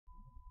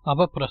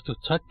अब प्रस्तुत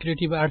छ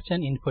creative arts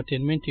and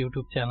infotainment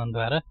YouTube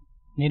च्यानलद्वारा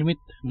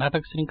निर्मित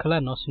नाटक श्रृङ्खला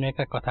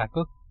नसुनेका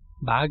कथाको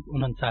भाग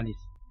 39।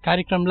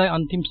 कार्यक्रमलाई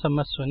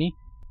अन्तिमसम्म सुनि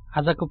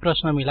आजको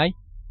प्रश्न मिलाई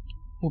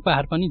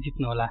उपहार पनि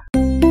जित्नुहोला।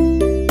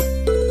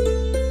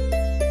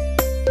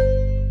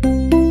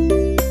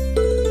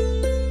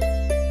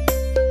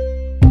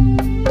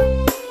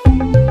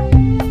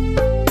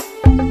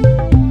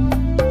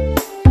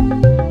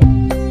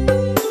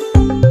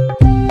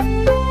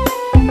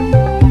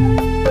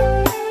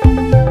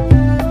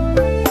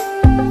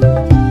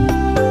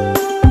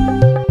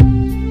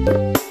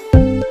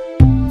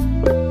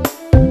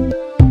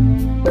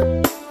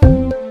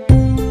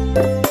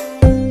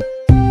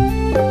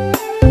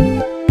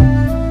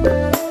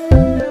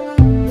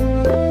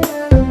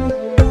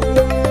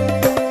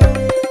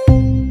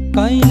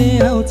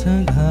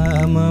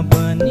 ghama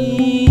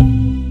bani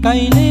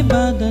Kaile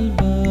badal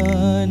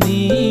bani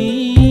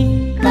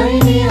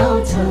Kaile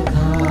aunchha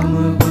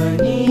ghama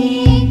bani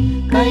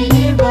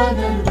Kaile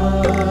badal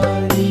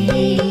bani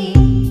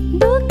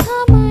Dukha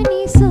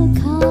mani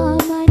sukha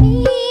mani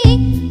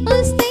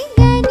Ustai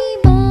gani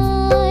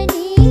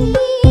bani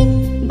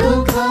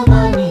Dukha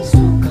mani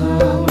sukha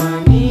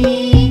mani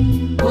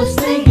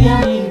Ustai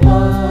gani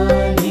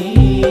bani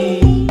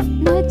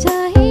Na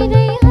chahe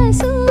rahe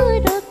hasu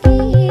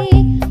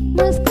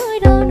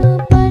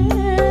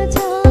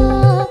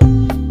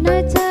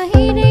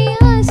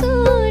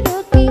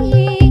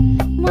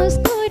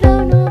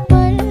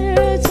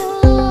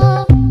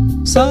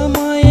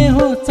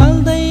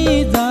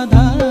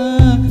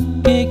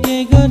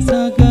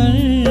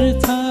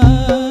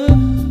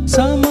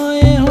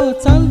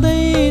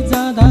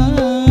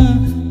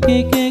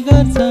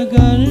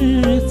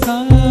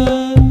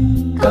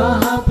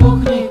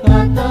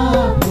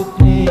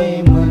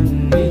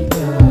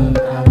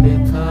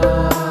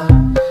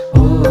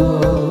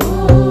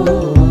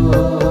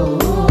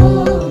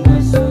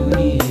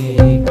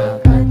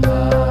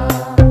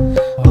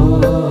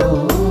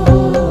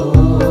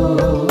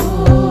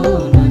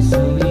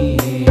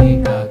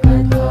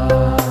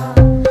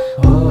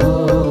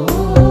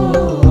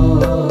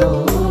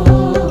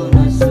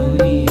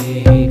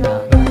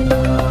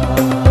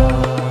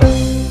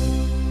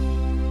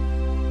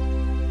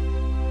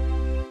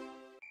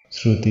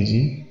श्रुतिजी,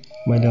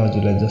 मैले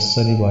हजुरलाई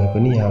जसरी भए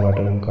पनि यहाँबाट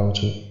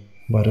हुर्काउँछु।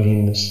 बरु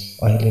हिँड्नुस्,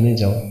 अहिले नै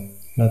जाउँ,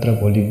 नत्र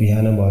भोलि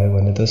बिहान भयो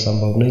भने त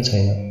सम्भव नै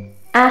छैन।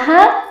 आहा,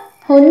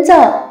 हुन्छ,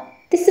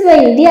 त्यसो भए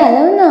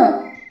हिँडिहालौँ न।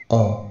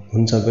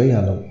 हुन्छ,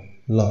 गइहालौँ।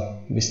 ल,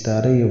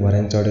 बिस्तारै यो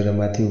भर्याङ चढेर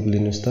माथि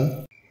उक्लिनुस् त।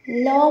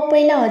 ल,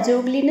 पहिला हजुर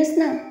उक्लिनुस्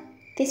न,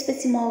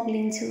 त्यसपछि म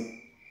उक्लिन्छु।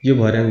 यो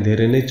भर्याङ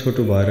धेरै नै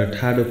छोटो भएर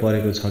ठाडो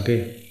परेको छ के?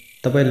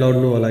 तपाईँ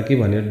लड्नु होला कि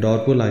भनेर डर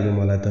पो लाग्यो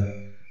मलाई त।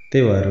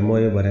 त्यही भएर म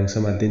यो भर्याङ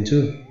समातिदिन्छु,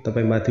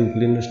 तपाईँ माथि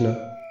उक्लिनुस् न।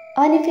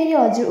 अनि फेरि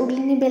हजुर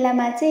उक्लिने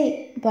बेलामा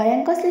चाहिँ भर्याङ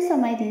कसले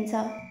समाइदिन्छ?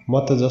 म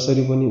त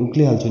जसरी पनि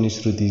उक्लिहाल्छु नि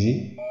श्रुतिजी,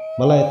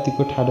 मलाई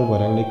यतिको ठाडो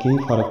भर्याङले केही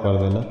फरक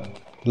पर्दैन।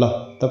 ल,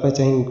 तपाईँ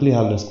चाहिँ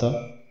उक्लिहाल्नुहोस् त।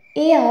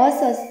 ए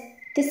हस् हस्,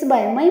 त्यसो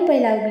भए मै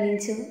पहिला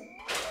उक्लिन्छु।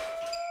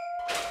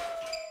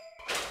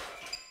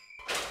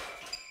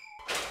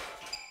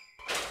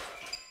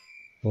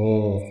 हो,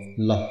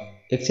 ल,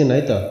 एकछिन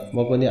है त,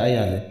 म पनि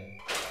आइहालेँ।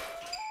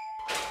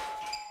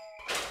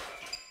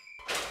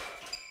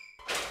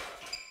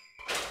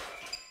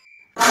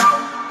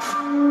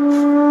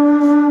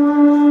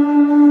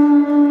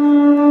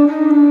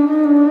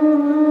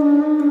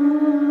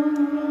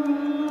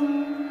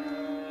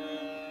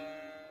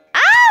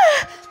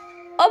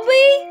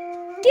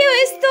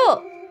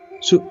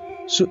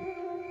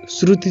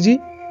 श्रुतिजी,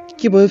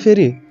 के भयो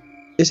फेरि?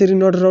 यसरी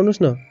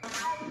नडराउनुहोस् न,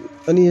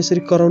 अनि यसरी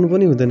कराउनु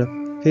पनि हुँदैन।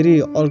 फेरि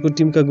अर्को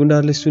टिमका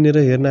गुन्डाहरूले सुनेर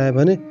हेर्न आयो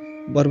भने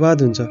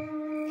बर्बाद हुन्छ।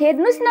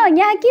 हेर्नुस् न,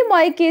 यहाँ के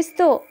भयो के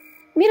यस्तो?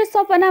 मेरो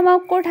सपनामा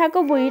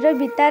कोठाको भुइँ र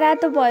भित्ता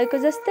रातो भएको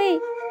जस्तै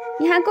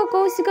यहाँको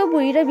कौशीको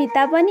भुइँ र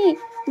भित्ता पनि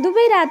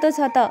दुवै रातो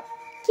छ त।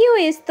 के हो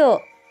यस्तो?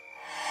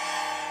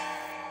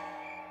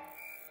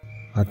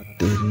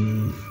 हत्तेरी,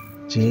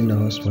 जे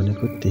नहोस्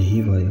भनेको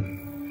त्यही भयो।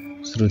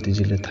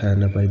 श्रुतिजीले थाहा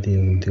नपाइदिए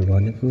हुन्थ्यो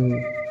भनेको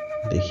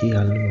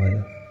देखिहाल्नु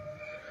भयो।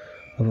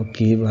 अब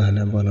के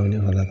बहाना बनाउने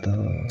होला त?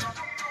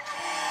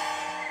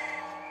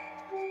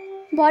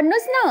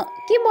 भन्नुस् न,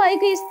 के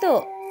भएको यस्तो?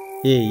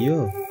 ए यो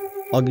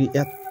अघि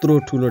यत्रो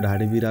ठुलो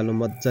ढाडे बिरालो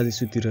मजाले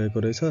सुतिरहेको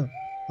रहेछ,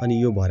 अनि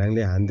यो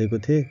भर्याङले हान्देको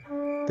थिए,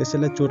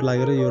 त्यसैलाई चोट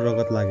लागेर यो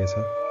रगत लागेछ।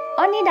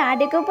 अनि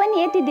ढाडेको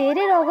पनि यति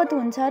धेरै रगत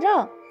हुन्छ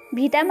र?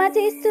 भिटामा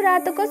चाहिँ यस्तो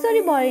रातो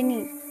कसरी भयो नि?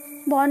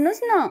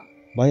 भन्नुस् न।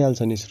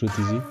 भइहाल्छ नि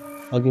श्रुतिजी,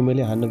 अघि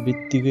मैले हान्न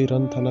बित्तिकै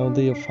रन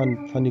थनाउँदै यो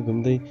फनी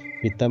घुम्दै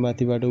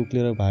भित्तामाथिबाट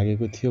उक्लेर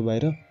भागेको थियो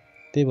बाहिर,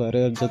 त्यही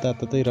भएर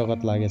जताततै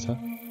रगत लागेछ।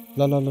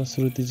 ल ल ल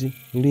श्रुतिजी,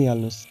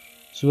 हिँडिहाल्नुहोस्।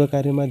 शुभ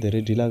कार्यमा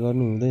धेरै ढिला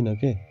गर्नु हुँदैन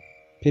के?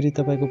 फेरि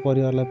तपाईँको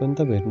परिवारलाई पनि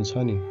त भेट्नु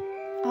छ नि।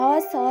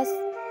 हस् हस्,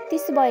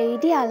 त्यसो भए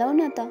हिँडिहालौँ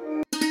न त।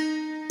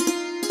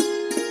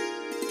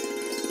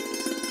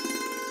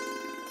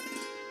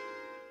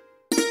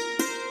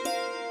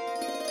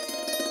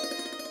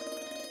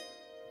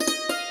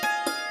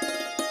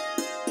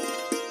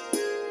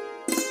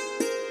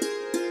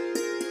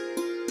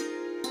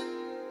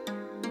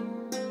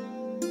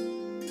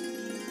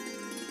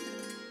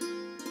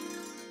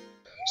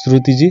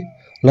 श्रुतिजी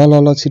ल ल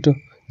ल छिटो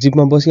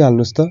जिपमा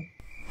बसिहाल्नुहोस् त।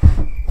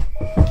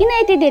 किन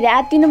यति धेरै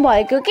आत्तिनु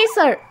भएको के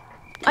सर?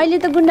 अहिले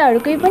त गुन्डाहरू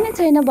कोही पनि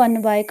छैन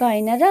भन्नुभएको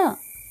होइन र?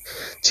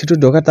 छिटो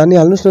ढोका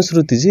तानिहाल्नुहोस् न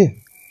श्रुतिजी।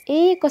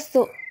 ए कस्तो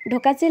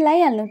ढोका चाहिँ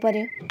लगाइहाल्नु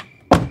पर्यो।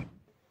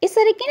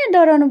 यसरी किन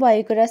डराउनु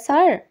भएको र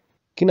सर?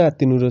 किन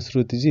आत्तिनु र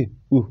श्रुतिजी?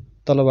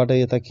 तलबाट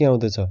यता के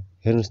आउँदैछ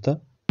हेर्नुहोस् त।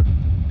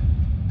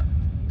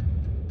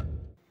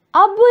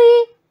 अब्बुई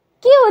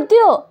के हो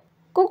त्यो?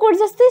 कुकुर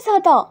जस्तै छ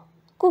त।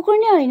 कुकुर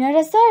नै होइन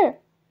र सर?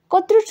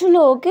 कत्रो ठुलो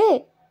हो के?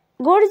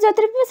 गोरु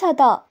जत्रै पो छ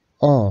त।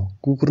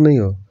 कुकुर नै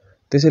हो।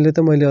 त्यसैले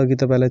त मैले अघि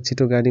तपाईँलाई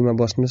छिटो गाडीमा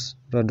बस्नुहोस्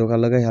र ढोका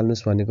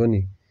लगाइहाल्नुहोस् भनेको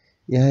नि।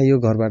 यहाँ यो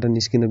घरबाट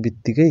निस्किन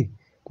बित्तिकै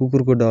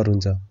कुकुरको डर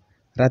हुन्छ।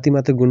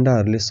 रातिमा त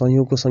गुन्डाहरूले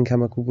सयौँको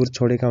सङ्ख्यामा कुकुर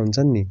छोडेका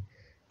हुन्छन् नि।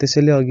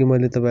 त्यसैले अघि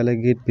मैले तपाईँलाई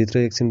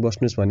गेटभित्र एकछिन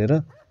बस्नुहोस् भनेर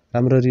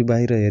राम्ररी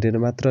बाहिर हेरेर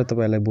मात्र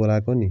तपाईँलाई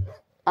बोलाएको नि।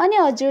 अनि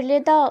हजुरले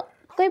त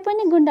कोही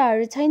पनि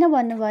गुन्डाहरू छैन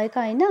भन्नुभएको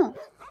होइन?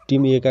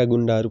 टिम ए का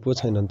गुन्डाहरू पो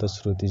छैनन् त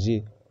श्रुतिजी।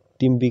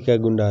 टिम बी का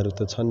गुन्डाहरू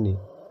त छन् नि।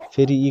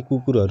 फेरि यी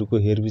कुकुरहरूको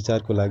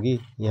हेरविचारको लागि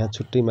यहाँ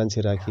छुट्टै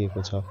मान्छे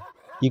राखिएको छ।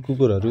 यी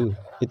कुकुरहरू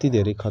यति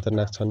धेरै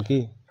खतरनाक छन् कि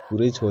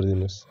पुरै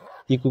छोडिदिनुहोस्।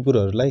 यी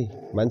कुकुरहरूलाई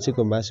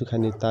मान्छेको मासु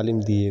खाने तालिम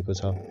दिइएको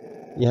छ।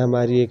 यहाँ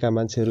मारिएका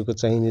मान्छेहरूको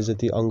चाहिने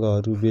जति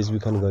अङ्गहरू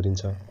बेचबिखन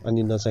गरिन्छ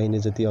अनि नचाहिने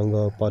जति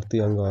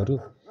अङ्गहरू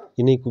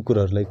यिनै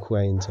कुकुरहरूलाई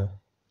खुवाइन्छ।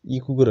 यी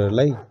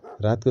कुकुरहरूलाई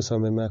रातको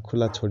समयमा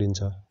खुला छोडिन्छ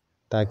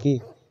ताकि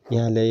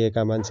यहाँ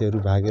ल्याइएका मान्छेहरू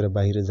भागेर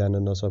बाहिर जान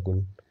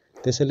नसकुन्।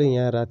 त्यसैले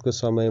यहाँ रातको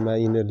समयमा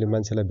यिनीहरूले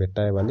मान्छेलाई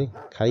भेट्टायो भने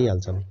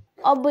खाइहाल्छन्।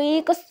 अब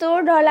कस्तो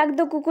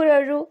डरलाग्दो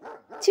कुकुरहरू,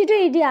 छिटो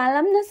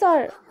हिँडिहालौँ न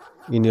सर।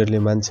 यिनीहरूले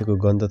मान्छेको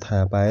गन्ध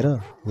थाहा पाएर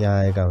यहाँ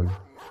आएका हुन्।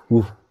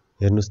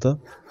 हेर्नुहोस् त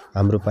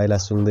हाम्रो पाइला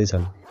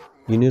सुँग्दैछन्।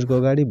 यिनीहरूको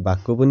अगाडि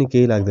भागको पनि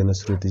केही लाग्दैन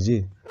श्रुतिजी।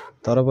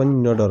 तर पनि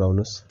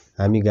नडराउनुहोस्,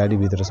 हामी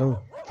गाडीभित्र छौँ,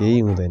 केही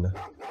हुँदैन।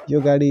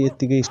 यो गाडी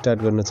यत्तिकै स्टार्ट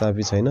गर्न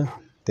चाबी छैन,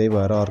 त्यही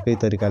भएर अर्कै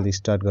तरिकाले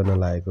स्टार्ट गर्न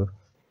लागेको।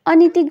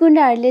 अनि ती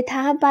गुन्डाहरूले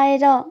थाहा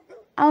पाएर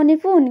आउने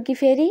पो हुन् कि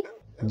फेरि?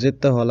 जे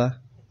त होला,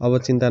 अब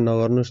चिन्ता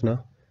नगर्नुहोस् न।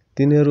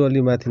 तिनीहरू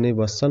अलि माथि नै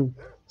बस्छन्,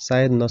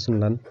 सायद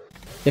नसुन्लान्।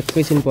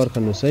 एकैछिन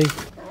पर्खनुहोस् है,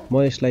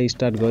 म यसलाई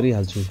स्टार्ट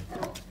गरिहाल्छु।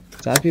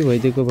 चाबी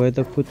भइदिएको भए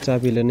त खुद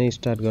चाबीले नै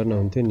स्टार्ट गर्न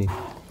हुन्थ्यो नि।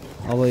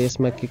 अब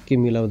यसमा के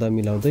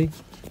मिलाउँदै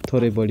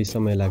थोरै बढी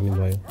समय लाग्ने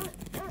भयो।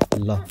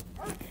 ल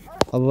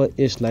अब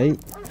यसलाई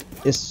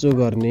यसो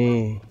गर्ने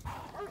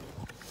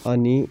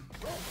अनि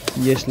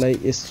यसलाई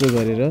यसो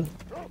गरेर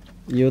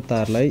यो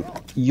तारलाई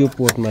यो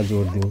पोर्टमा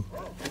जोडिदिउँ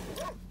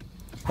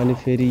अनि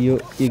फेरि यो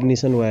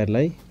इग्निसन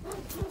वायरलाई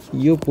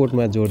यो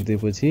पोर्टमा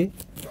जोडिदिएपछि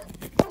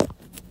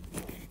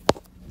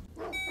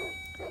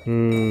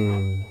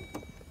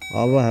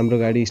अब हाम्रो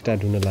गाडी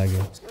स्टार्ट हुन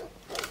लाग्यो।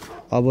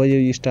 अब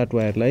यो स्टार्ट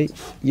वायरलाई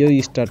यो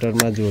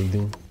स्टार्टरमा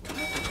जोडिदिउँ।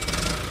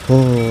 हो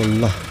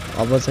ल,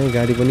 अब चाहिँ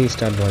गाडी पनि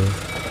स्टार्ट भयो।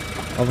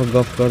 अब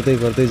गफ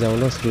गर्दै जाउँ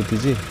ल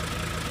श्रुतिजी।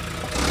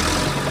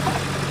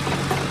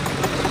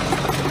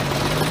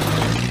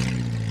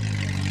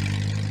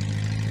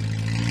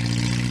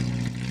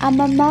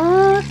 आमामा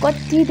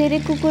कति धेरै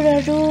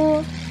कुकुरहरू,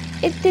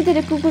 यति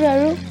धेरै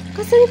कुकुरहरू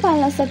कसरी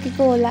पाल्न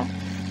सकेको होला?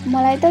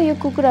 मलाई त यो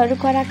कुकुरहरू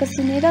कराएको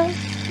सुनेर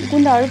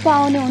गुन्डाहरू पो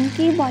आउने हुन्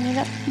कि भनेर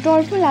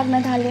डर पो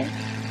लाग्न थाल्यो।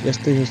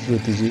 यस्तै हो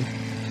श्रुतिजी,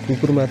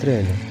 कुकुर मात्रै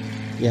होइन,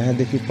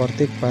 यहाँदेखि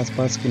प्रत्येक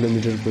 5-5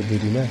 किलोमिटरको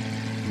दूरीमा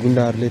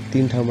गुन्डाहरूले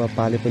 3 ठाउँमा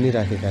पाले पनि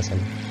राखेका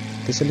छन्।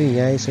 त्यसैले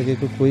यहाँ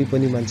आइसकेको कोही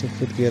पनि मान्छे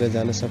फुत्किएर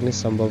जान सक्ने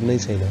सम्भव नै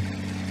छैन।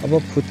 अब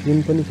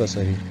फुत्किनु पनि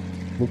कसरी?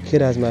 मुख्य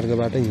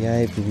राजमार्गबाट यहाँ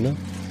आइपुग्न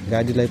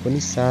गाडीलाई पनि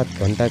 7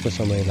 घन्टाको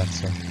समय लाग्छ।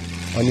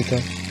 अनि त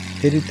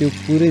फेरि त्यो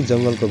पुरै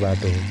जङ्गलको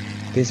बाटो हो,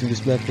 त्यस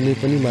बिचमा कुनै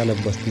पनि मानव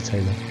बस्ती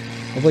छैन।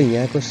 अब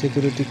यहाँको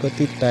सेक्युरिटी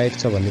कति टाइट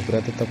छ भन्ने कुरा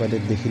त तपाईँले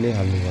देखि नै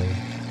हाल्नुभयो।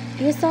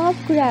 यो सब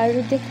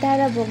कुराहरू देख्दा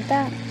र भोग्दा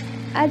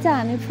आज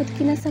हामी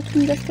फुत्किन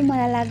सक्छौँ जस्तो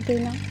मलाई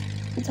लाग्दैन।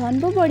 झन्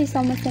पो बढी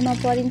समस्यामा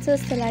परिन्छ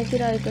जस्तो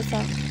लागिरहेको छ।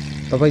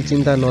 तपाईँ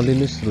चिन्ता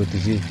नलिनुहोस्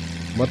श्रुतिजी,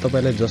 म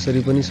तपाईँलाई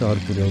जसरी पनि सहर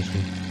पुर्याउँछु।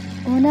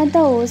 हुन त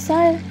हो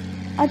सर,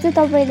 अझ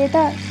तपाईँले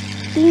त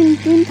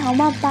 3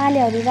 ठाउँमा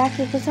पालेहरू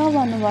राखेको छ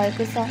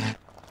भन्नुभएको छ।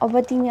 अब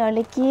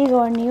तिनीहरूले के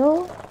गर्ने हो?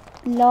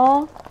 ल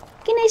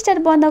किन स्टार्ट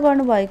बन्द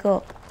गर्नुभएको?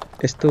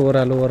 यस्तो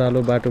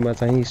ओह्रालो बाटोमा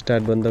चाहिँ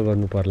स्टार्ट बन्द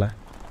गर्नु पर्ला?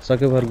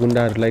 सकेभर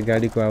गुन्डाहरूलाई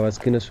गाडीको आवाज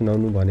किन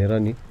सुनाउनु भनेर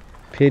नि।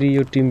 फेरि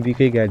यो टिम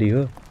बीकै गाडी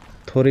हो,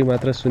 थोरै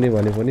मात्र सुने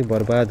भने पनि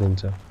बर्बाद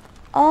हुन्छ।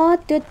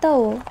 त्यो त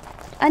हो।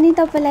 अनि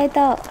तपाईँलाई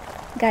त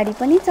गाडी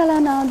पनि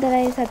चलाउन आउँदो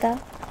रहेछ त?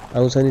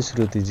 आउँछ नि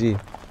श्रुतिजी,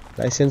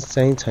 लाइसेन्स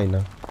चाहिँ छैन।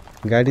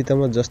 गाडी त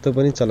म जस्तो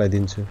पनि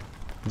चलाइदिन्छु।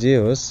 जे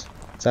होस्,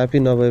 चाबी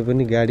नभए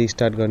पनि गाडी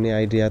स्टार्ट गर्ने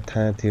आइडिया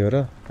थाहा थियो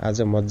र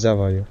आज मजा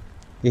भयो।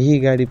 यही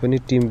गाडी पनि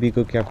टिम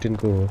बीको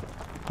क्याप्टेनको हो।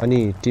 अनि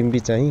टिम बी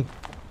चाहिँ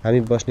हामी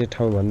बस्ने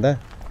ठाउँभन्दा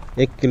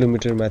 1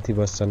 किलोमिटर माथि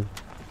बस्छन्।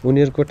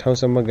 उनीहरूको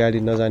ठाउँसम्म गाडी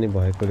नजाने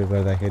भएकोले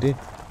गर्दाखेरि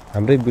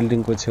हाम्रै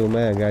बिल्डिङको छेउमा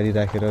गाडी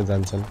राखेर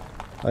जान्छन्।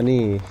 अनि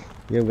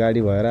यो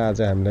गाडी भएर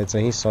आज हामीलाई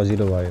चाहिँ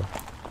सजिलो भयो।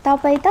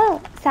 तपाईँ त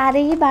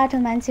साह्रै बाठो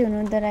मान्छे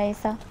हुनुहुँदो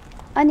रहेछ।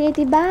 अनि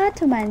यति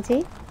बाठो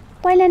मान्छे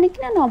पहिला नै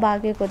किन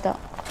नभागेको त?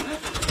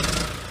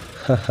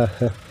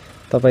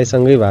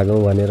 तपाईँसँगै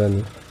भागौँ भनेर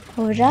नि।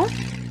 हो र?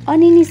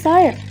 अनि नि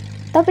सर,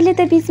 तपाईँले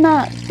त बिचमा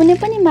कुनै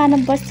पनि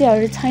मानव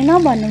बस्तीहरू छैन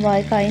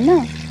भन्नुभएको होइन?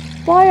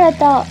 पर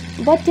त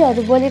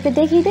बत्तीहरू बोलेको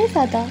देखिँदैछ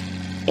त।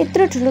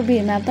 यत्रो ठुलो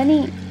भिडमा पनि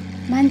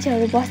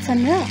मान्छेहरू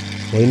बस्छन् र?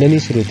 होइन नि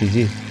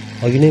श्रुतिजी,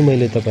 अघि नै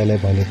मैले तपाईँलाई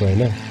भनेको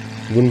होइन,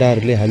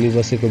 गुन्डाहरूले हामी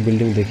बसेको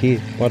बिल्डिङदेखि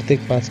प्रत्येक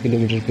 5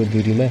 किलोमिटरको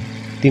दूरीमा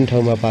 3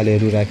 ठाउँमा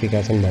पालेहरू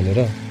राखेका छन् भनेर।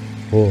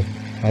 हो,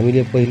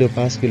 हामीले पहिलो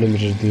 5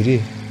 किलोमिटर दूरी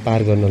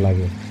पार गर्न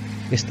लाग्यो।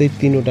 यस्तै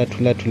 3वटा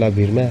ठुला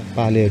भिरमा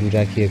पालेहरू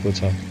राखिएको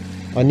छ।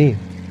 अनि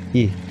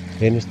यी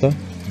हेर्नुहोस् त,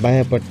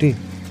 बायाँपट्टि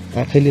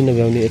आँखैले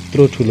नभ्याउने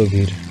यत्रो ठुलो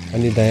भिर,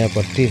 अनि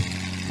दायाँपट्टि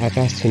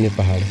आकाश छुने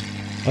पहाड।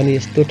 अनि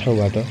यस्तो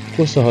ठाउँबाट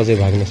को सहजै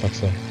भाग्न सक्छ?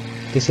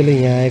 त्यसैले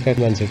यहाँ आएका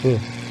मान्छेको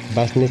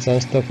बाँच्ने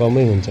चान्स त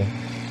कमै हुन्छ।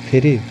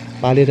 फेरि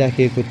पाले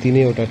राखिएको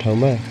 3वटा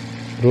ठाउँमा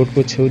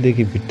रोडको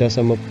छेउदेखि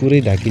भित्तासम्म पुरै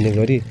ढाकिने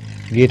गरी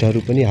गेटहरू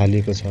पनि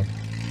हालिएको छ।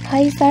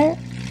 है सर,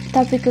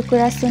 तपाईँको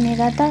कुरा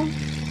सुनेर त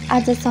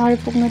आज सहर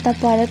पुग्नु त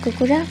परेको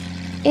कुरा,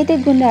 यतै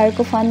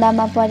गुन्डाहरूको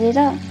फन्दामा परेर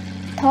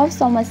थप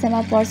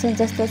समस्यामा पर्छ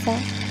जस्तो छ।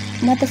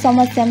 म त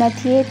समस्यामा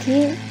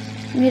थिएँ,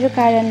 मेरो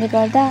कारणले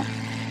गर्दा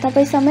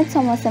तपाईँ समेत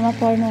समस्यामा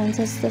पर्नुहुन्छ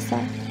जस्तो छ।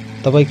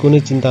 तपाईँ कुनै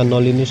चिन्ता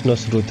नलिनुहोस् न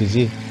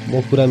श्रुतिजी,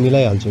 म कुरा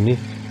मिलाइहाल्छु नि।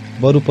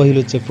 बरु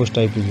पहिलो चेकपोस्ट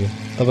आइपुग्यो,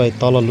 तपाईँ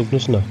तल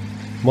लुक्नुहोस् न,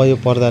 म यो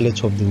पर्दाले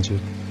छोपिदिन्छु।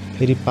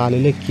 फेरि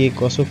पालेले के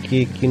कसो के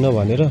किन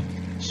भनेर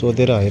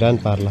सोधेर हैरान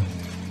पार्ला।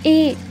 ए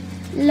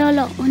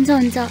ल हुन्छ।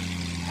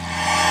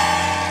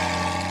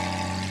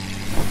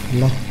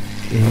 ल,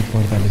 यही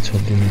पर्दाले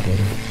छोपिदिनु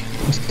पर्यो।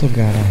 कस्तो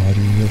गाढा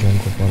हरियो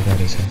रङको पर्दा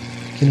रहेछ,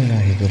 किन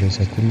राखेको रहेछ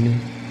कुन्नी?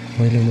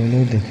 मैलो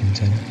देखिन्छ,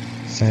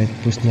 सायद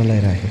पुस्नलाई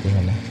राखेको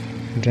होला।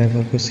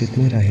 ड्राइभरको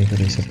सिटमै राखेको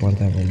रहेछ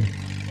पर्दा पनि।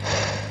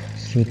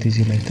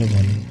 श्रुतिजीलाई त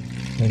भने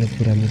मैले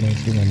कुरा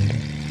मिलाउँछु भनेर,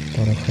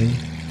 तर खै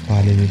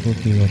पालेले पो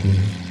के गर्नु।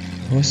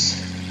 होस्,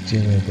 जे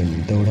भए पनि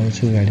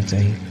दौडाउँछु गाडी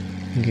चाहिँ।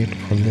 गेट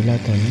खोल्देला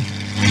त नि।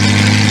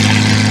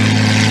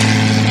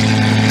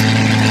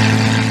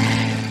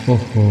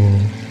 ओहो,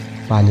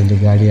 पालेले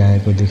गाडी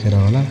आएको देखेर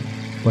होला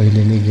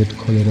पहिले नै गेट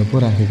खोलेर पो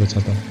राखेको छ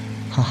त।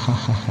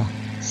 हा,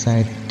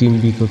 सायद टिम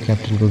बीको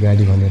क्याप्टेनको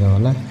गाडी भनेर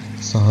होला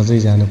सहजै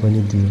जान पनि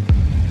दियो।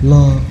 ल,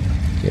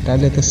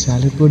 केटाले त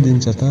स्यालेड पो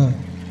दिन्छ त।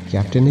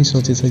 क्याप्टेनै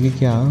सोचेछ कि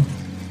क्या हो?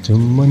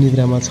 झुम्म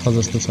निद्रामा छ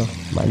जस्तो छ।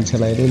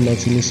 मान्छेलाई नै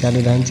नचिने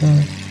स्यालेड हान्छ।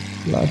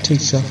 ल ठिक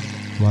छ,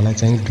 मलाई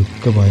चाहिँ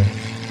ढुक्क भयो।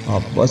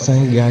 अब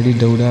चाहिँ गाडी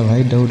दौडा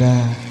भाइ दौडा।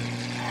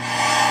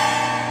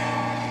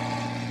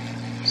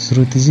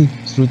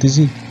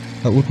 श्रुतिजी,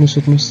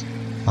 उठ्नुहोस्।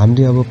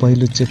 हामीले अब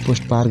पहिलो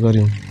चेकपोस्ट पार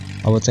गऱ्यौँ।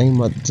 अब चाहिँ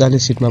मजाले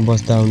सिटमा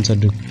बस्दा हुन्छ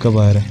ढुक्क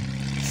भएर।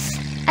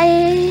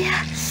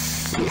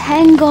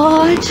 थ्याङ्क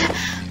गड,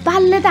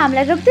 पालेले त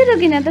हामीलाई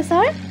रोकिन त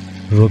सर?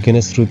 रोकेन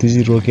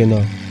श्रुतिजी, रोकेन।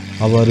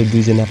 अब अरू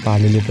 2जना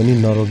पालेले पनि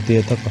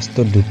नरोक्दिए त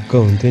कस्तो ढुक्क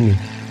हुन्थ्यो नि।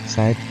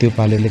 सायद त्यो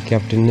पालेले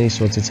क्याप्टेन नै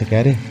सोचेछ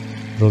क्यारे,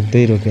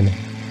 रोकेन।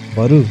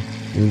 बरु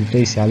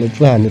उल्टै स्यालेड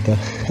पो हाने त।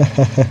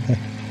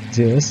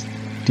 जे होस्,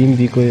 टिम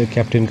बीको यो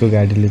क्याप्टेनको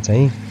गाडीले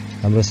चाहिँ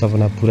हाम्रो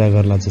सपना पुरा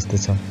गर्ला जस्तो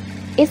छ।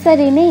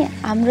 यसरी नै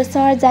हाम्रो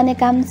सहर जाने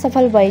काम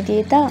सफल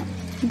भइदिए त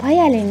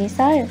भइहाल्यो नि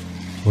सर।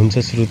 हुन्छ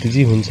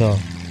श्रुतिजी, हुन्छ।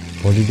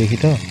 भोलिदेखि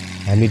त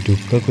हामी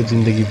ढुक्कको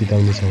जिन्दगी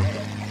बिताउनेछौँ।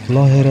 ल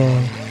हेर,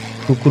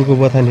 कुकुरको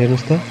बथान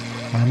हेर्नुहोस् त।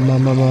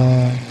 आम्मामा,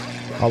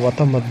 अब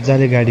त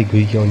मजाले गाडी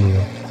घुइक्याउने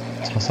हो।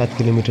 6-7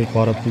 किलोमिटर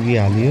पर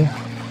पुगिहाल्यो।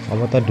 अब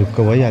त ढुक्क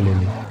भइहाल्यो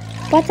नि।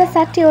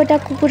 50-60वटा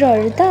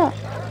कुकुरहरू त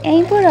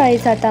यहीँ पो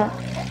रहेछ त।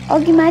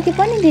 अघि माथि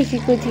पनि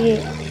देखेको थिएँ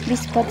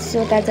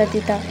 20-25वटा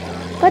जति त।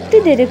 कति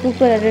धेरै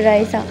कुकुरहरू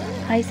रहेछ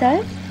है सर?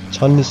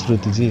 छन् नि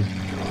श्रुतिजी,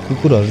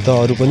 कुकुरहरू त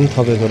अरू पनि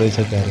थपेको रहेछ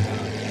क्यारे।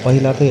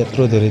 पहिला त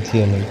यत्रो धेरै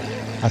थिएनन्,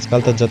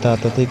 आजकल त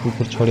जताततै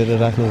कुकुर छोडेर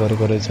राख्ने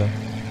गरेको रहेछ।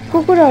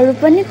 कुकुरहरू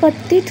पनि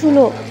कति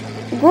ठुलो,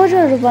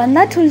 गोरुहरू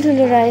भन्दा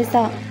ठुल्ठुलो रहेछ।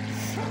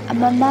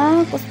 आमामा,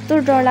 कस्तो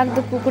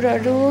डरलाग्दो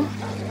कुकुरहरू।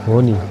 हो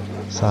नि,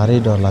 साह्रै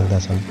डर लाग्दा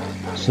छन्।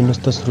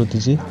 सुन्नुहोस् त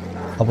श्रुतिजी,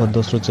 अब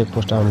दोस्रो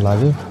चेकपोस्ट आउनु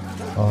लाग्यो।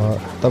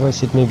 तपाईँ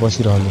सिटमै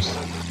बसिरहनुहोस्,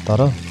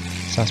 तर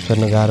सास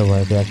फेर्न गाह्रो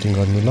भएको एक्टिङ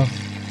गर्नु ल।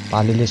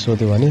 पालेले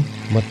सोध्यो भने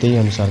म त्यही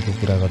अनुसारको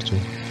कुरा गर्छु।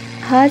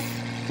 हस्,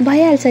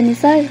 भइहाल्छ नि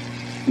सर,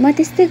 म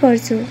त्यस्तै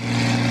गर्छु।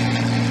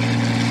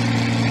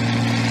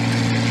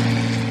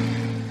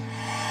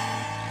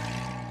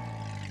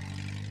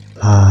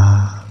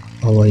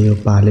 अब यो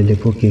पालेले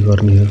पो के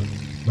गर्ने हो?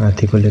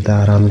 माथिकोले त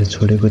आरामले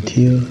छोडेको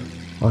थियो।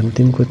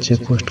 अन्तिमको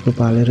चेकपोस्टको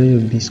पाले र यो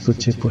 20को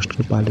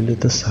चेकपोस्टको पालेले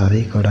त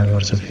साह्रै कडा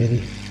गर्छ। फेरि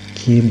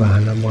के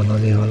बहाना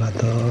बनाउने होला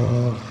त?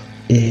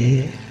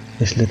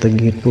 यसले त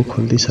गेट पो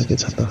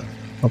खोलिदिइसकेछ त।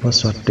 अब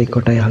सट्टै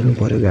कटाइहाल्नु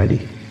पर्यो गाडी।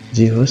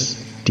 जे होस्,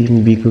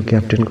 टिम बीको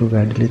क्याप्टेनको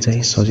गाडीले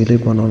चाहिँ सजिलै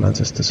बनाउला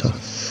जस्तो छ।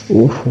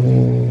 ओहो,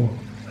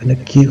 होइन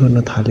के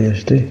गर्न थाले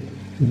यसले?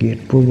 गेट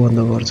पो बन्द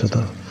गर्छ त।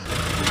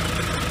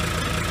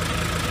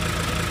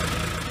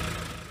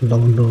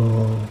 लौलो,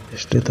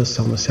 यसले त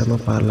समस्यामा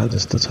पार्ला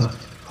जस्तो छ।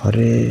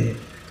 अरे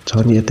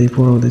झन् यतै पो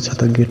आउँदैछ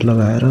त गेट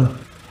लगाएर।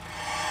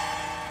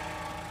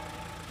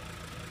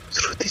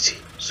 श्रुतिजी,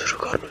 सुरु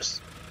गर्नुहोस्।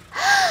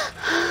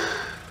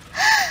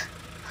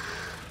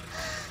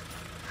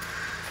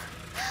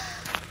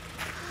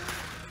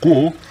 को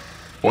हो?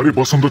 अरे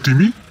बसन्त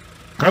तिमी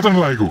कहाँ जान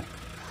लागेको?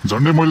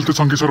 झन्डै मैले त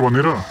चङ्के सर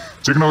भनेर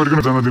चेक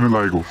नगरिकन जान दिन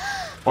लागेको।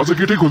 अझ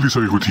गेटै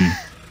खोलिदिइसकेको थिएँ।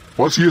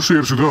 पछि यसो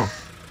हेर्छु त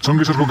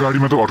चङ्के सरको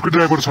गाडीमा त अर्कै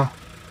ड्राइभर छ।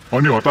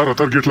 अनि हतार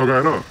हतार गेट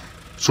लगाएर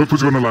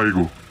सोधपुछ गर्न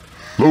लागेको।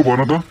 लौ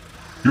भन त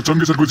यो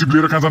चङ्के सरको जिप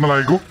लिएर कहाँ जान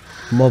लागेको?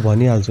 म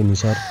भनिहाल्छु नि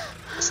सर,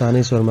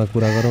 सानै स्वरमा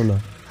कुरा गरौँ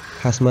न।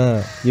 खासमा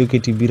यो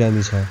केटी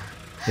बिरामी छ।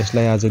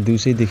 यसलाई आज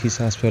दिउँसैदेखि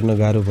सास फेर्न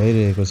गाह्रो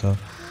भइरहेको छ।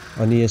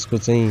 अनि यसको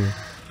चाहिँ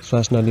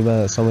श्वास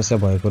नलीमा समस्या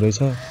भएको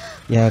रहेछ।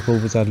 यहाँको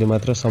उपचारले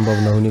मात्र सम्भव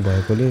नहुने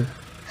भएकोले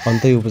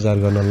अन्तै उपचार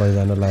गर्न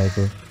लैजान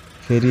लागेको।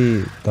 फेरि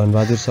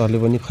धनबहादुर सरले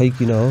पनि खै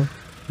किन हो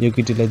यो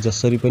केटीलाई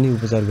जसरी पनि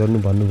उपचार गर्नु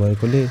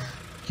भन्नुभएकोले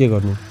के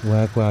गर्नु,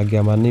 उहाँको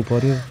आज्ञा मान्नै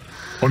पर्यो।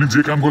 अनि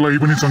जे कामको लागि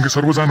पनि चङ्के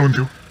सर पो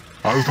जानुहुन्थ्यो।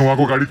 आज त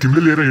उहाँको गाडी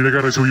तिमीले लिएर हिँडेका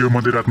रहेछौ यो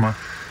मध्यरातमा।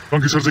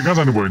 चङ्के सर चाहिँ कहाँ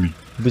जानुभयो नि?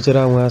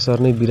 बिचरा उहाँ सर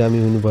नै बिरामी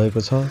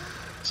हुनुभएको छ।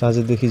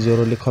 साँझदेखि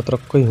ज्वरोले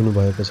खतरक्कै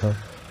हुनुभएको छ।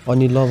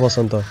 अनि ल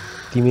बसन्त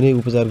तिमी नै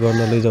उपचार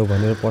गर्न लैजाऊ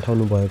भनेर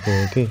पठाउनु भएको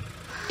हो के?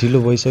 ढिलो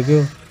भइसक्यो,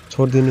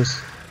 छोडिदिनुहोस्।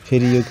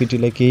 फेरि यो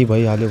केटीलाई केही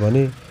भइहाल्यो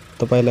भने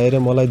तपाईँलाई र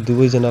मलाई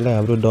दुवैजनालाई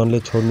हाम्रो डनले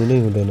छोड्नु नै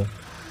हुँदैन।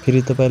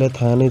 फेरि तपाईँलाई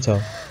थाहा नै छ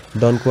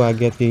डनको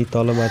आज्ञा केही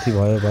तलमाथि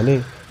भयो भने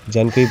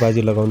ज्यानकै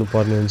बाजी लगाउनु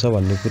पर्ने हुन्छ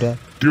भन्ने कुरा।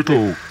 त्यो त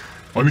हो।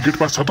 अनि गेट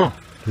पास छ त?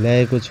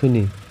 ल्याएको छु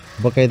नि,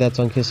 बकाइदा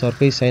चङ्खे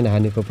सरकै साइन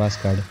हानेको पास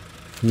कार्ड।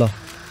 ल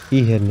यी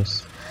हेर्नुहोस्।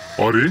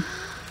 अरे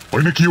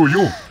होइन के हो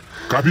यो?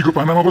 कापीको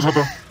पानामा पो छ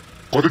त।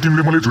 कतै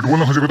तिमीले मलाई झुट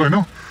बोल्न खोजेको त होइन?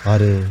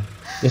 अरे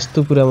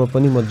यस्तो कुरामा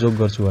पनि म जोक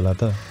गर्छु होला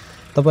त?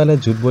 तपाईँलाई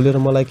झुट बोलेर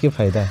मलाई के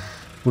फाइदा?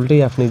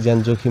 उल्टै आफ्नै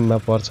ज्यान जोखिममा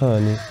पर्छ।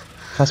 अनि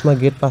खासमा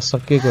गेट पास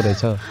सकिएको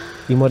रहेछ,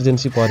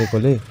 इमर्जेन्सी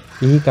परेकोले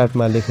यही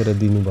कार्डमा लेखेर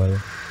दिनुभयो।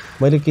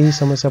 मैले केही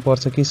समस्या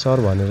पर्छ कि सर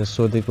भनेर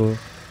सोधेको।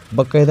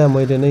 बकाइदा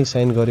मैले नै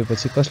साइन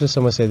गरेपछि कसले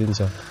समस्या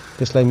दिन्छ?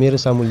 त्यसलाई मेरो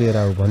सामु लिएर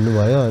आऊ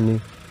भन्नुभयो। अनि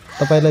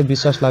तपाईँलाई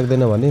विश्वास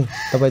लाग्दैन भने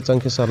तपाईँ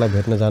चङ्खे सरलाई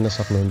भेट्न जान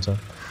सक्नुहुन्छ।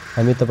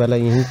 हामी तपाईँलाई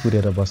यहीँ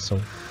कुरेर बस्छौँ।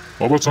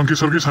 अब चङ्के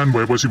सरकै साइन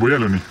भएपछि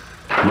भइहाल्यो नि।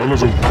 ल ल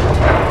जाऊ।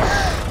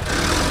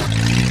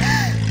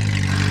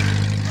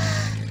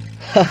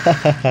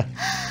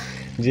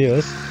 जे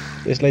होस्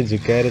यसलाई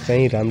झुक्काएर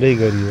चाहिँ राम्रै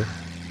गरियो।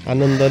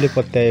 आनन्दले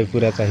पत्यायो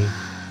कुरा चाहिँ।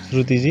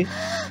 श्रुतिजी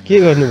के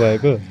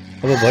गर्नुभएको?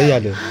 अब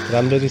भइहाल्यो,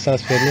 राम्ररी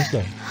सास फेर्नुहोस् न।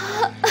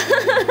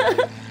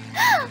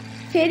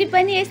 फेरि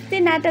पनि यस्तै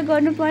नाटक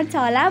गर्नुपर्छ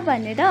होला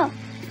भनेर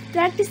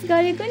प्र्याक्टिस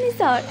गरेको नि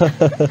सर।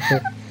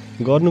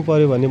 गर्नु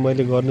पर्यो भने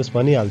मैले गर्नुहोस्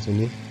भनिहाल्छु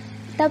नि।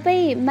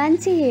 तपाईँ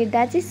मान्छे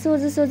हेर्दा चाहिँ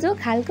सोझो सोझो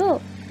खालको,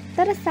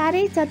 तर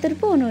साह्रै चतुर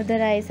पो हुनुहुँदो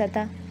रहेछ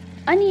त।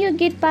 अनि यो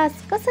गेट पास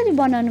कसरी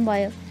बनाउनु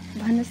भयो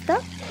भन्नुहोस् त?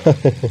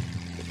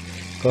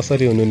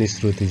 कसरी हुनु नि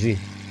श्रुतिजी,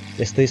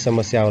 यस्तै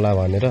समस्या होला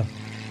भनेर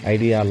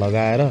आइडिया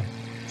लगाएर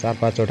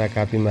 4-5वटा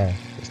कापीमा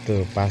यस्तो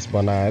पास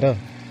बनाएर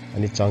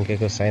अनि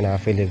चङ्केको साइन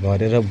आफैले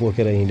गरेर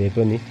बोकेर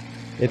हिँडेको नि।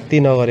 यति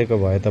नगरेको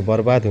भए त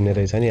बर्बाद हुने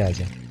रहेछ नि आज।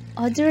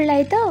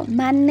 हजुरलाई त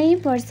मान्नै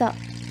पर्छ।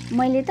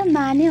 मैले त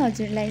माने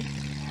हजुरलाई।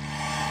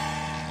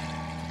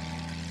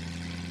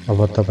 अब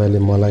तपाईँले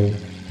मलाई,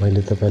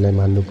 मैले तपाईँलाई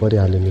मान्नु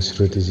परिहाल्यो नि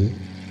श्रुतिजी।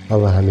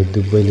 अब हामी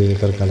दुवैले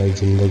एकअर्कालाई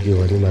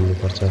जिन्दगीभरि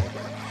मान्नुपर्छ।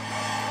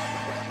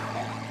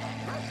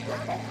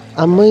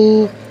 आम्मै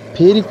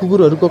फेरि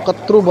कुकुरहरूको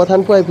कत्रो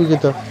बथान पो आइपुग्यो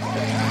त।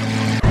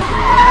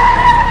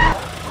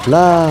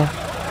 ला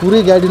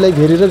पुरै गाडीलाई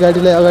घेरेर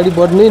गाडीलाई अगाडि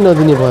बढ्नै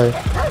नदिने भयो।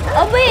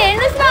 अब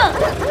हेर्नुहोस् न,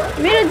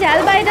 मेरो झ्याल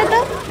बाहिर त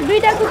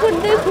 2टा कुकुर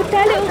 2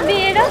 खुट्टाले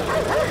उभिएर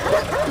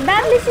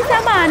दाँतले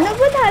सिसामा हान्न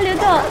पो थाल्यो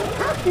त।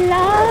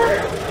 ला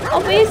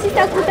अब यो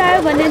सिसा फुटायो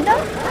भने त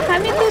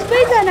हामी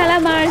दुवैजनालाई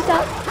मार्छ।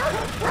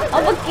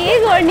 अब के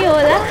गर्ने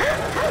होला?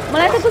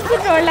 मलाई त कस्तो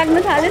डर लाग्न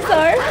थाल्यो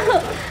सर।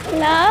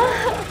 ला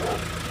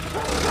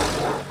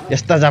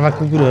यस्ता जाबा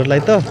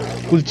कुकुरहरूलाई त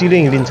कुल्चिँदै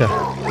हिँडिन्छ।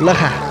 ल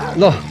खा,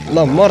 ल ल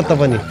मर त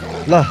पनि।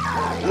 ल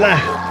ल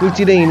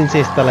कुल्चिँदै हिँडिन्छ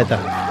यस्तालाई त।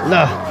 ल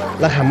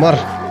ल खा मर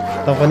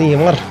त पनि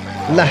मर।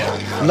 ल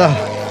ल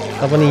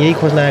त पनि यही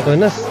खोज्न आएको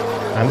होइनस्?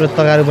 हाम्रो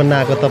तगारो बन्न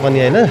आएको त पनि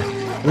होइन?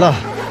 ल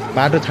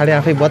बाटो छाडे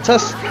आफै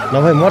बच्छस्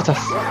नभए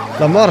मर्छस्।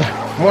 ल मर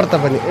मर त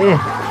पनि।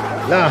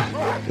 ल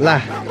ल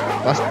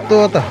कस्तो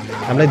त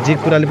हामीलाई जे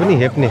कुराले पनि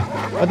हेप्ने,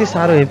 कति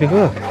साह्रो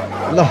हेपेको।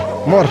 ल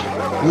मर।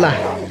 ल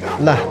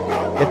ल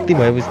यति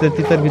भएपछि त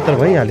तितर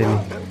भइहाल्यो नि।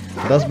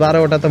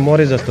 10-12वटा त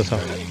मरे जस्तो छ।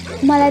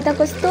 मलाई त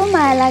कस्तो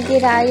माया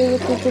लागेर आयो यो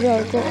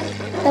कुकुरहरूको।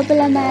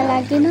 तपाईँलाई माया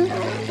लागेन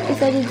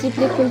यसरी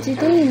जिपले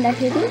कुल्चिँदै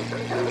हिँड्दाखेरि?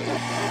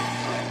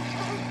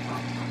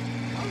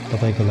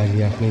 तपाईँको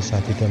लागि आफ्नै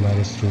साथी त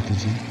मारे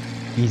श्रुतिजी।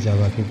 यी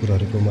जाबा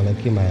कुकुरहरूको मलाई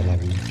के माया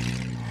लाग्ने?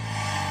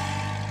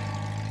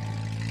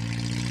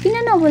 किन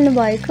नबोल्नु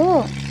भएको?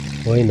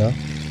 होइन,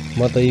 म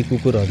त यी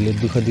कुकुरहरूले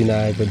दुःख दिन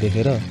आएको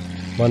देखेर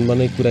मनमा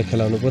नै कुरा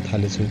खेलाउनु पो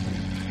थालेछु।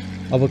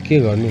 अब के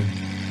गर्नु,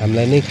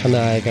 हामीलाई नै खान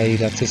आएका यी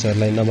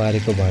राक्षसहरूलाई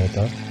नमारेको भए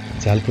त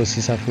झ्यालको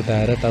सिसा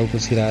फुटाएर टाउको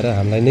छिराएर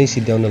हामीलाई नै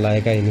सिद्ध्याउन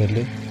लागेका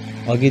यिनीहरूले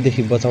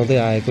अघिदेखि बचाउँदै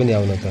आएको नि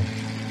आउन त।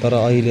 तर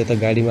अहिले त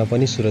गाडीमा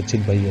पनि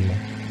सुरक्षित भइएन।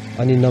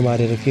 अनि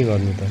नमारेर के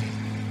गर्नु त?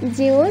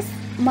 जे होस्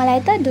मलाई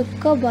त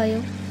ढुक्क भयो।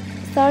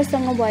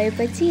 सरसँग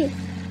भएपछि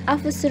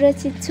आफू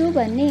सुरक्षित छु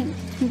भन्ने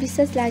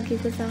विश्वास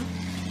लागेको छ।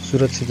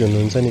 सुरक्षित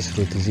हुनुहुन्छ नि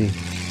श्रुतिजी,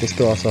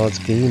 त्यस्तो असहज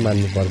केही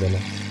मान्नु पर्दैन।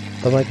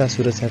 तपाईँका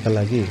सुरक्षाका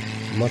लागि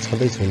म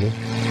छँदैछु नि।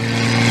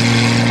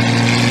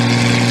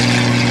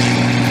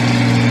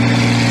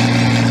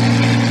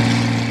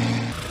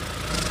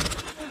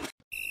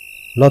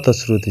 ल त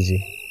श्रुतिजी,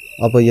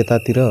 अब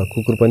यतातिर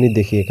कुकुर पनि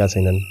देखिएका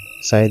छैनन्,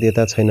 सायद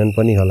यता छैनन्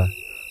पनि होला।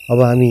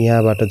 अब हामी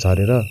यहाँबाट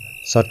झरेर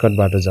सर्टकट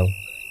बाटो जाउँ,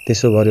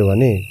 त्यसो गर्यो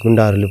भने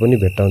गुन्डाहरूले पनि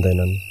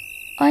भेट्टाउँदैनन्।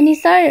 अनि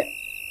सर,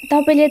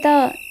 तपाईँले त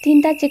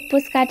 3टा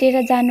चेकपोस्ट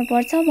काटेर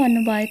जानुपर्छ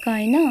भन्नुभएको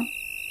होइन?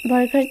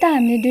 भर्खर त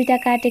हामीले 2टा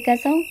काटेका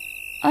छौँ।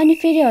 अनि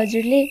फेरि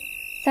हजुरले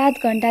 7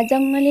 घण्टा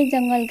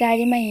जङ्गल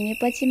गाडीमा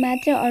हिँडेपछि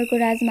मात्र अर्को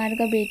राजमार्ग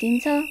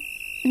भेटिन्छ,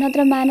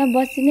 नत्र मानव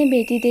बस्ती नै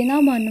भेटिँदैन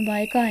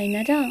भन्नुभएको होइन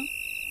र?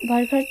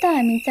 भर्खर त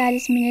हामी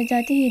 40 मिनट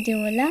जति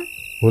हिँड्यौँ होला।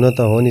 हुन त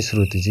हो नि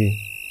श्रुतिजी,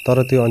 तर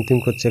त्यो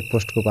अन्तिमको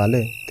चेकपोस्टको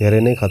पाले धेरै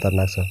नै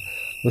खतरनाक छ।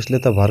 उसले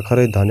त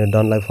भर्खरै धने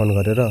डनलाई फोन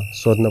गरेर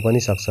सोध्न पनि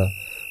सक्छ।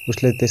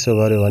 उसले त्यसो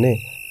गर्यो भने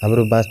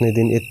हाम्रो बाँच्ने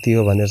दिन यति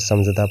हो भनेर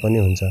सम्झदा पनि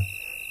हुन्छ।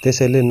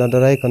 त्यसैले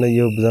नडराइकन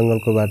यो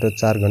जङ्गलको बाटो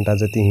 4 घण्टा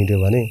जति हिँड्यो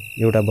भने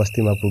एउटा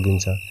बस्तीमा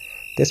पुगिन्छ।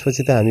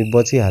 त्यसपछि त हामी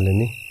बचिहाल्यो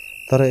नि।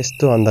 तर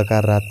यस्तो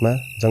अन्धकार रातमा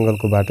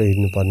जङ्गलको बाटो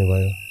हिँड्नुपर्ने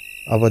भयो।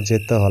 अब जे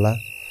त होला,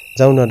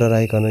 जाउँ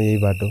नडराइकन यही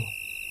बाटो।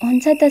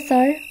 हुन्छ त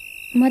सर,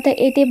 म त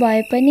यति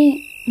भए पनि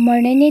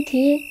मर्ने नै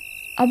थिएँ।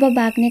 अब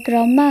भाग्ने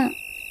क्रममा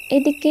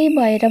यदि केही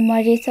भएर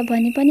मरेछ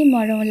भने पनि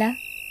मरौँला।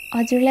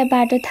 हजुरलाई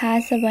बाटो थाहा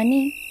छ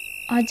भने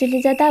हजुरले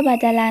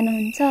जताबाट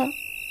लानुहुन्छ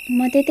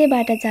म त्यतै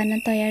बाटो जान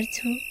तयार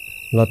छु।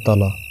 ल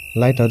तल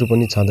लाइटहरू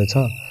पनि छँदैछ,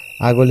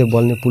 आगोले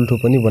बल्ने पुल्ठो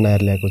पनि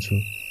बनाएर ल्याएको छु,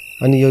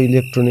 अनि यो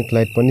इलेक्ट्रोनिक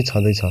लाइट पनि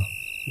छँदैछ।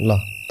 ल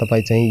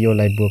तपाईँ चाहिँ यो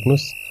लाइट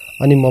बोक्नुहोस्,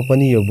 अनि म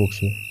पनि यो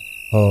बोक्छु।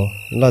 हो,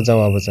 ल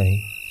जाउँ अब चाहिँ।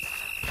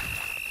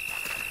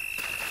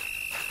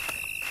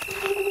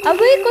 अब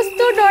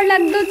कस्तो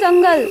डरलाग्दो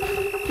जङ्गल,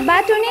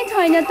 बाटो नै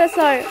छैन त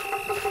सर।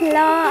 ल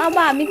अब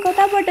हामी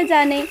कताबाट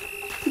जाने?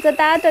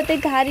 जताततै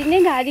घारी नै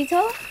घारी छ।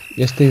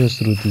 यस्तै हो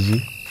श्रुतिजी,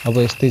 अब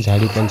यस्तै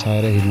झाडी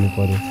पन्छाएर हिँड्नु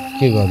पर्यो,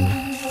 के गर्नु।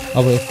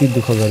 अब यति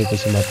दुःख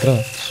गरेपछि मात्र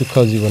सुख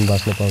जीवन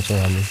बाँच्न पाउँछौँ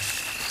हामी।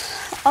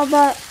 अब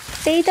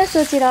त्यही त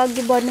सोचेर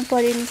अघि बढ्नु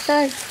पर्यो नि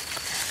सर।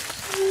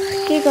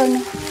 के गर्नु,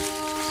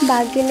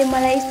 भाग्यले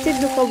मलाई यस्तै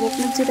दुःख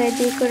भोग्नु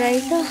जुराइदिएको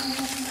रहेछ।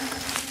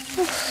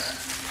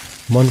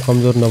 मन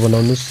कमजोर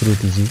नबनाउनुहोस्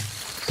श्रुतिजी,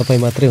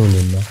 तपाईँ मात्रै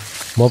हुनुहुन्न,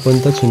 म पनि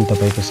त छु नि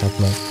तपाईँको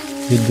साथमा।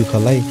 यो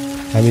दुःखलाई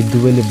हामी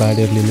दुवैले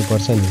बाँडेर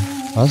लिनुपर्छ नि।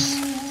 हस्,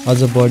 अझ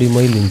बढी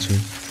मै लिन्छु।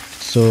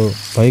 सो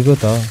भइगयो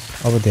त,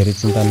 अब धेरै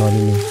चिन्ता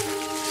नलिनु।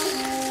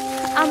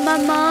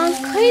 आमामा,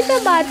 खै त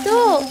बाटो।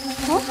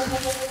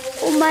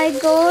 ओ माई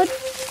गड,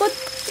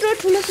 कत्रो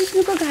ठुलो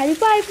सिस्नुको घारी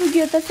पो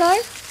आइपुग्यो त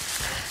सर।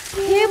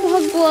 हे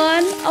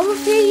भगवान्, अब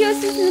फेरि यो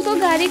सिस्नुको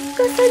घारी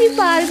कसरी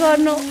पार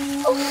गर्नु?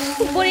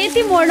 बरु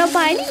यति मर्न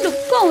पाए नि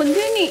ढुक्क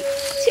हुन्थ्यो नि।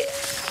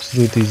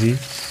 श्रुतिजी,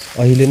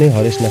 अहिले नै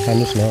हरेस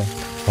नखानुहोस् न,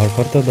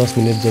 भर्खर त 10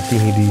 मिनट जति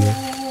हिँडियो।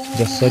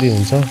 जसरी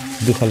हुन्छ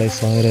दुःखलाई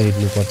सहेर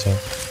हिँड्नुपर्छ।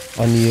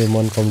 अनि यो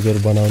मन कमजोर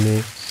बनाउने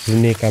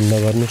रुने काम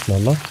नगर्नुहोस् न।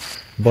 ल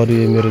बरु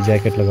यो मेरो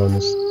ज्याकेट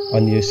लगाउनुहोस्,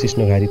 अनि यो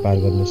सिस्नो घारी पार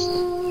गर्नुहोस्।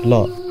 ल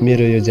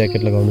मेरो यो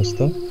ज्याकेट लगाउनुहोस्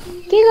त।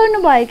 के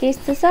गर्नुभएको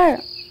यस्तो सर?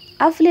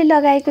 आफूले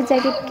लगाएको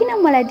ज्याकेट किन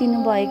मलाई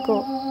दिनुभएको?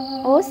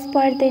 होस्,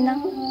 पर्दैन,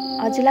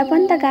 हजुरलाई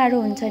पनि त गाह्रो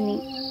हुन्छ नि।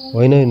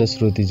 होइन होइन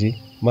श्रुतिजी,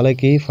 मलाई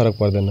केही फरक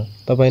पर्दैन,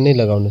 तपाईँ नै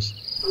लगाउनुहोस्।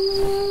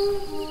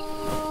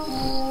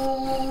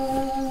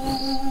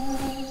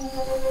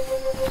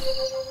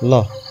 ल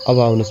अब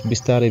आउनुहोस्,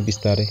 बिस्तारै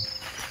बिस्तारै।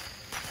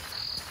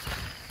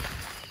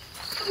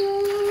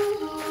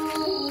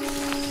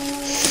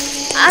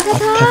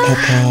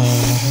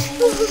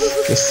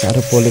 के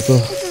साह्रो पोलेको,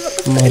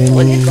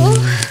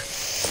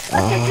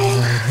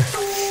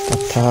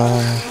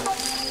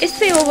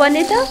 यस्तै हो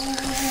भने त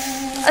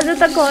अझ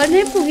त घर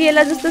नै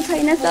पुगेला जस्तो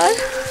छैन सर।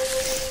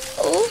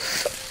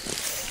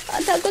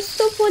 अथा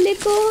कस्तो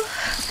पोलेको,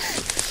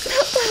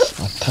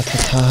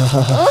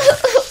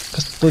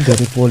 कस्तो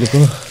धेरै पोलेको।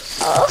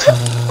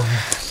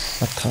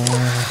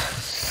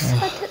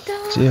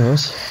 जे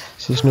होस्,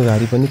 सिस्नो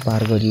घारी पनि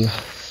पार गरियो।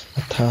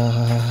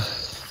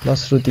 ल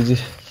श्रुतिजी,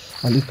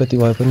 अलिकति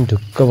भए पनि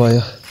ढुक्क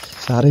भयो।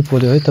 साह्रै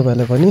पोल्यो है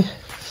तपाईँलाई पनि।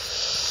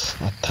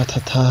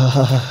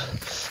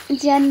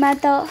 ज्यानमा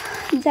त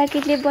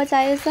ज्याकेटले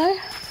बचायो सर,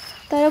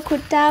 तर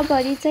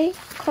खुट्टाभरि चाहिँ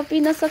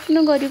खपिन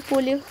सक्नु गरी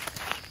पोल्यो।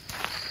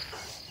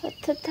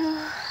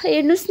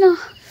 हेर्नुहोस् न,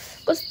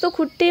 कस्तो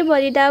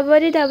खुट्टैभरि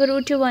डाबर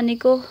उठ्यो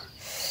भनेको।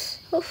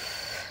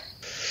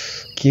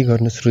 के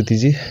गर्नु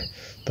श्रुतिजी,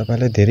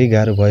 तपाईँलाई धेरै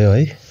गाह्रो भयो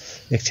है।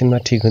 एकछिनमा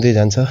ठिक हुँदै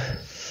जान्छ।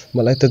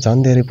 मलाई त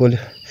झन् धेरै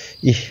पोल्यो।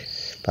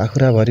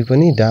 पाखुराभरि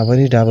पनि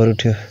डाबर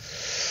उठ्यो।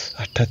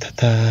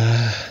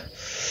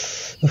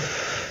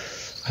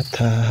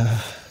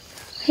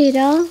 हेर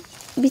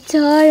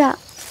बिचरा,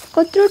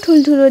 कत्रो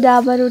ठुल्ठुलो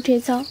डाबर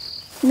उठेछ।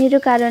 मेरो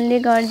कारणले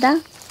गर्दा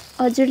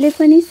हजुरले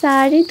पनि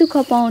साह्रै दुःख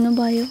पाउनु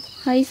भयो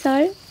है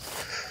सर।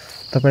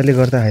 तपाईँले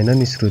गर्दा होइन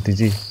नि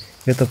श्रुतिजी,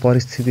 यो त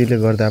परिस्थितिले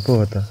गर्दा पो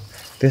हो त।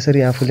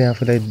 त्यसरी आफूले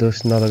आफूलाई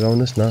दोष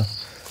नलगाउनुहोस् न।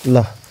 ल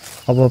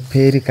अब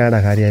फेरि काँडा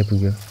घारी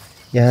आइपुग्यो।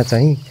 यहाँ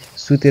चाहिँ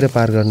सुतेर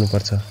पार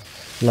गर्नुपर्छ।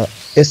 ल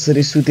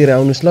यसरी सुतेर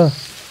आउनुस् ल,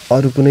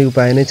 अरू कुनै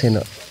उपाय नै छैन।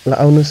 ल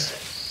आउनुस्।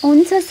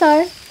 हुन्छ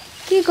सर,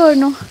 के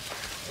गर्नु,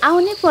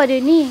 आउनै पर्यो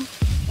नि।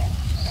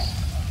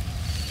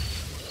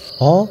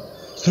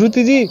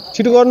 श्रुतिजी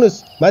छिटो गर्नुहोस्,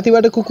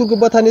 माथिबाट कुकुरको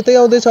बथा नितै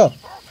आउँदैछ।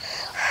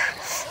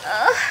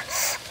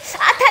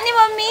 आथा नि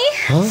मम्मी।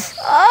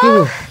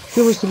 के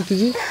भयो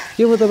श्रुतिजी,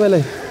 के भयो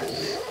तपाईँलाई?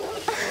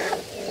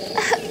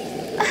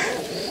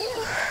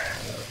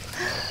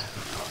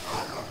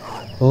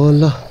 हो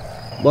ल,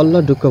 बल्ल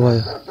ढुक्क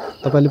भयो,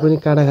 तपाईँले पनि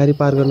काँडाघारी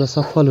पार गर्न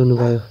सफल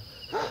हुनुभयो।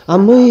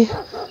 आम्मै,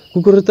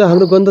 कुकुरहरू त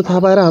हाम्रो गन्ध थाहा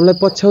पाएर हामीलाई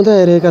पछ्याउँदै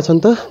आइरहेका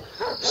छन् त।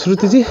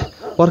 श्रुतिजी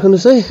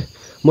पर्खनुहोस् है,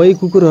 म यी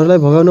कुकुरहरूलाई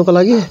भगाउनको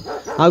लागि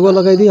आगो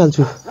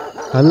लगाइदिइहाल्छु।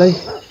 हामीलाई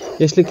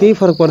यसले केही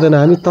फरक पर्दैन,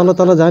 हामी तल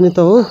तल जाने त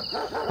हो।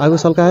 आगो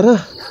सल्काएर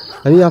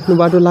हामी आफ्नो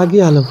बाटो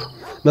लागिहालौँ,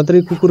 नत्र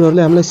यी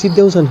कुकुरहरूले हामीलाई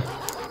सिद्ध्याउँछन्।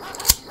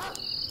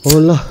 हो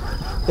ल,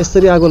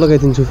 यसरी आगो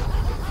लगाइदिन्छु।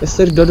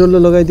 यसरी डडल्लो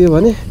लगाइदियो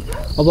भने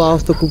अब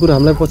आओस् त कुकुर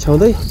हामीलाई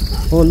पछ्याउँदै।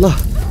 हो ल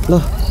ल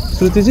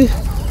श्रुतिजी,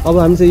 अब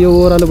हामी चाहिँ यो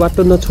ओह्रालो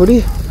बाटो नछोडी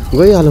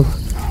गइहालौँ।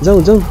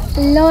 जाउँ जाउँ।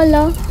 ल ल,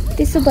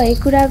 त्यसो भए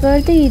कुरा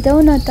गर्दै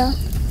हिँडौँ न त।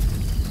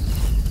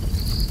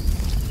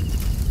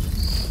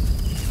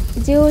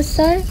 जे होस्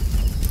सर,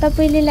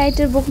 तपाईँले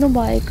लाइटर बोक्नु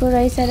भएको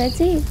रहेछ र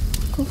चाहिँ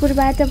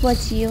कुकुरबाट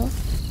बचियो।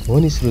 हो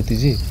नि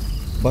श्रुतिजी,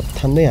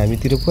 बत्थान नै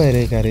हामीतिर पो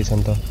आइरहेका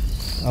रहेछन् त।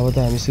 अब त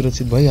हामी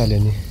सुरक्षित भइहाल्यो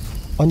नि।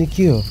 अनि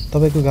के हो,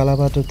 तपाईँको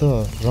गालाबाट त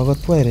रगत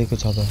पो आइरहेको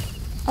छ त।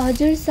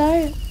 हजुर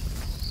सर,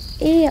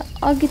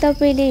 अघि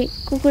तपाईँले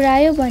कुकुर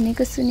आयो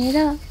भनेको सुनेर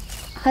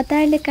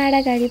हतारले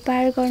काँडाघारी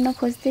पार गर्न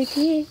खोज्दै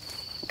थिएँ,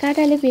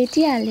 काँडाले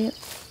भेटिहाल्यो।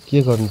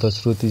 के गर्नु त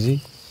श्रुतिजी,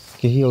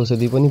 केही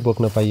औषधि पनि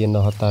बोक्न पाइएन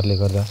हतारले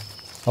गर्दा।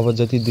 अब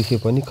जति दुखे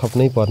पनि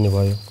खप्नै पर्ने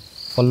भयो।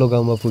 पल्लो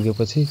गाउँमा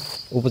पुगेपछि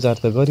उपचार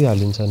त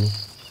गरिहालिन्छ नि।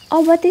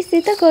 अब त्यसै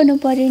त गर्नु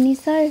पर्यो नि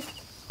सर।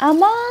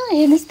 आमा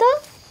हेर्नुहोस् त,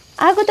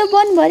 आगो त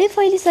वनभरि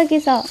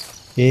फैलिसकेछ।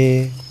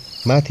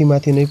 माथि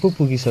माथि नै पो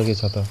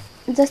पुगिसकेछ त।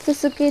 जस्तो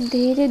सुकै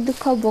धेरै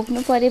दुःख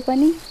भोग्नु परे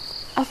पनि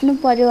आफ्नो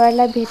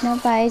परिवारलाई भेट्न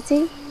पाए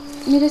चाहिँ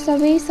मेरो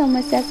सबै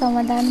समस्या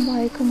समाधान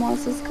भएको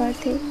महसुस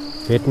गर्थेँ।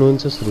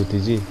 भेट्नुहुन्छ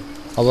श्रुतिजी,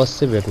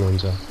 अवश्य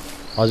भेट्नुहुन्छ।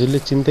 हजुरले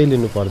चिन्तै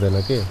लिनु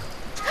पर्दैन के।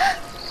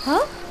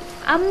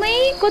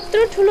 आम्मै,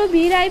 कत्रो ठुलो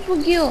भिड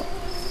आइपुग्यो।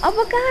 अब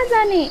कहाँ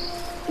जाने,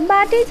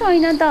 बाटै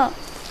छैन त।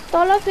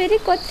 तल फेरि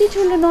कति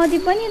ठुलो नदी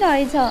पनि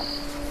रहेछ।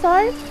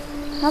 सर,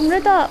 हाम्रो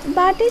त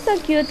बाटै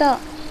सकियो त,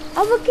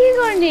 अब के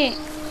गर्ने?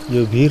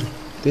 यो भिड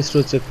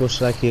तेस्रो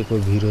चेकपोस्ट राखिएको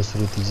भिड हो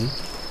श्रुतिजी।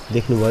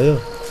 देख्नुभयो,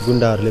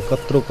 गुन्डाहरूले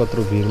कत्रो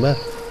कत्रो भिडमा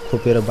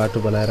खोपेर बाटो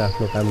बनाएर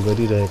आफ्नो काम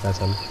गरिरहेका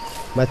छन्।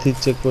 माथि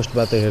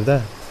चेकपोस्टबाट हेर्दा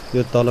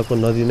यो तलको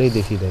नदी नै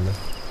देखिँदैन।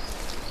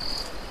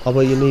 अब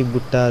यिनै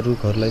बुट्टा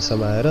रुखहरूलाई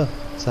समाएर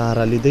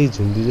सहारा लिँदै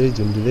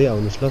झुन्डिँदै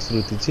आउनुहोस् ल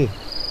श्रुतिजी।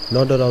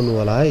 नडराउनु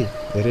होला है,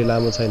 धेरै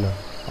लामो छैन।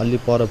 अलि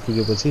पर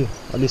पुगेपछि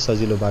अलि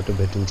सजिलो बाटो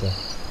भेटिन्छ।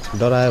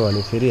 डरायो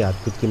भने फेरि हात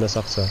खुत्किन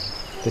सक्छ।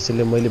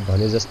 त्यसैले मैले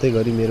भने जस्तै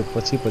गरी मेरो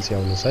पछि पछि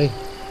आउनुहोस् है।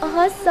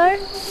 हस् सर।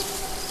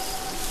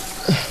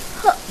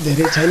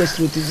 धेरै छैन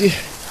श्रुतिजी,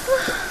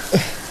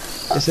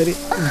 यसरी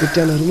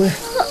बुट्यानहरूमा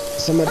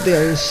समात्दै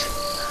आउनुहोस्।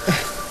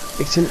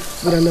 एकछिन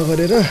कुरा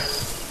नगरेर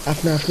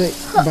आफ्नै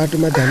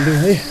बाटोमा ध्यान दिउँ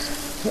है।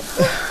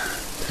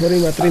 थोरै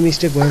मात्रै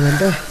मिस्टेक भयो भने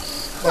त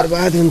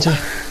बर्बाद हुन्छ।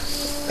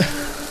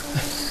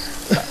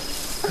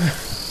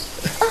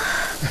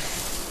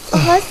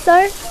 हस्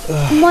सर,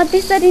 म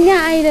त्यसरी नै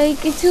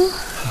आइरहेकी छु,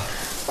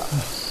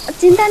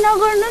 चिन्ता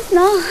नगर्नुहोस् न।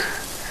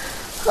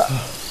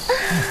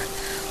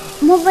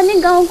 म पनि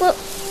गाउँको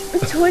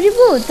छोरी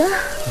पो हो त,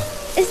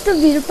 यस्तो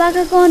भिड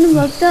पाकाको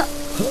अनुभव त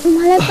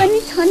मलाई पनि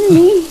छन्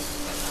नि।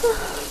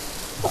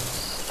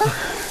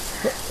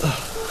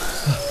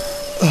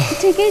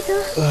 ठिकै छ,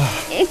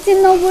 एकछिन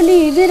नबोली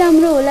हिँड्दै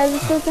राम्रो होला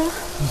जस्तो छ।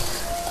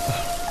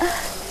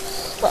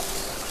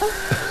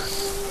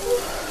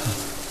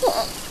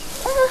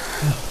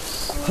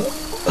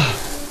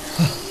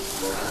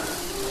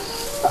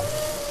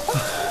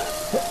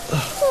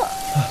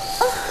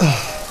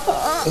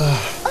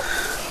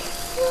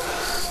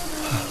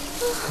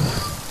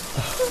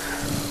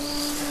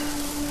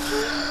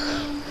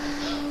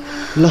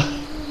 ल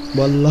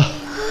बल्ल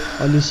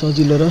अलि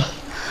सजिलो र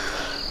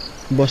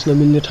बस्न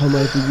मिल्ने ठाउँमा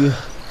आइपुग्यो।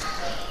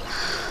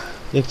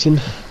 एकछिन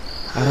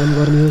आराम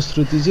गर्ने हो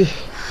श्रुतिजी।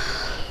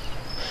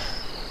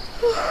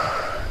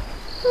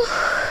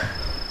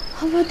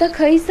 अब त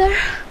खै सर,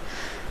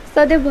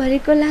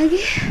 सधैँभरिको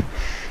लागि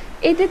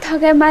यति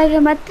थकाइ मारेर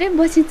मात्रै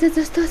बसिन्छ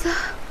जस्तो छ।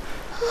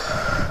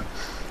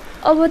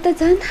 अब त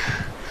झन्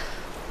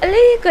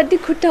अलिकति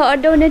खुट्टा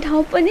अड्याउने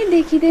ठाउँ पनि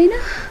देखिँदैन।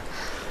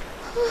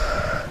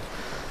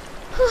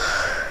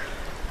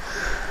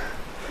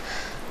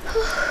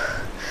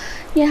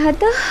 यहाँ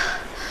त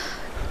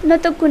न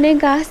त कुनै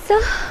घाँस छ,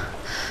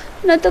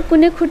 न त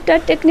कुनै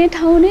खुट्टा टेक्ने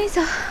ठाउँ नै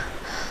छ।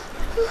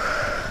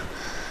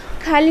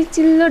 खाली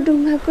चिल्लो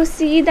ढुङ्गाको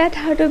सिधा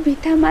ठाडो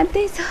भित्ता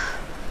मात्रै छ।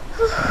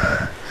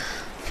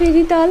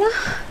 फेरि तल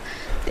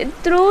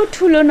त्यत्रो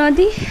ठुलो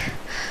नदी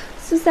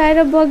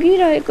सुसाएर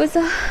बगिरहेको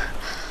छ।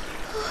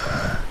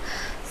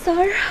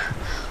 सर,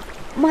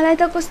 मलाई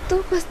त कस्तो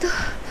कस्तो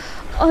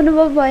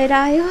अनुभव भएर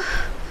आयो।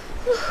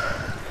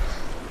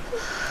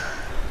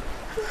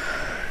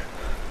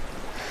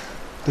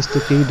 त्यस्तो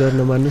केही डर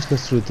नमान्नुहोस् न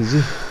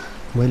श्रुतिजी,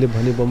 मैले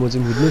भने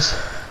बमोजिम हिँड्नुहोस्,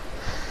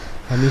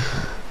 हामी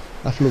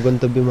आफ्नो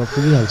गन्तव्यमा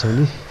पुगिहाल्छौँ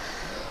नि।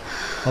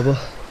 अब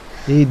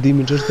यही 2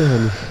 मिटर त हो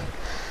नि,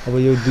 अब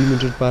यो 2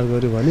 मिटर पार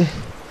गऱ्यो भने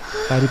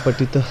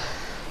पारिपट्टि त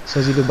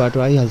सजिलो बाटो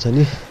आइहाल्छ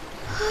नि।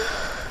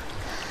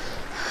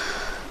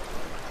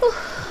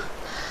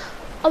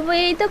 अब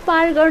यही त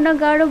पार गर्न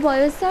गाह्रो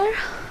भयो सर,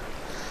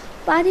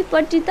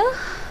 पारिपट्टि त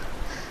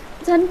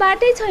झन्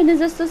बाटै छैन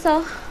जस्तो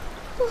छ।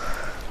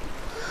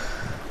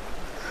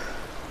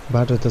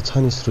 बाटो त छ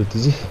नि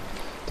श्रुतिजी,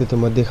 त्यो त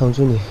म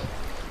देखाउँछु नि।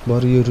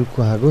 बरु यो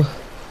रुखको हाँगो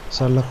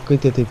सर्लक्कै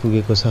त्यतै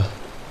पुगेको छ,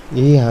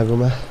 यही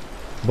हाँगोमा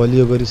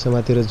बलियो गरी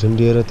समातेर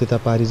झुन्डिएर त्यता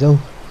पारी जाउँ,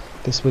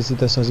 त्यसपछि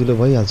त सजिलो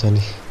भइहाल्छ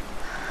नि।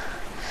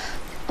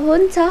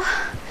 हुन्छ,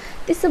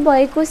 त्यसो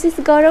भए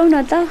कोसिस गरौँ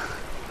न त।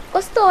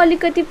 कस्तो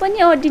अलिकति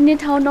पनि अडिने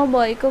ठाउँ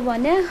नभएको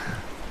भने।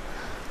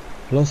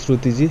 ल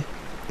श्रुतिजी,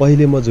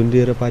 पहिले म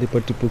झुन्डिएर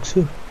पारिपट्टि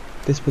पुग्छु,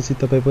 त्यसपछि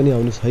तपाईँ पनि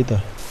आउनुहोस् है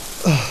त।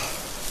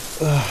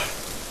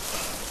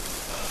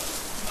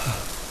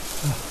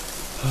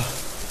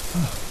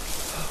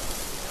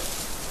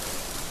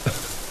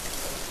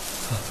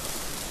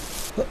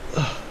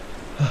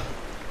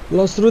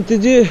 ल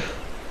श्रुतिजी,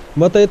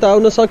 म त यता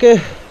आउन सकेँ,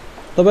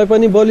 तपाईँ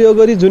पनि बलियो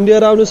गरी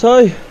झुन्डिएर आउनुहोस्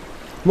है,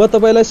 म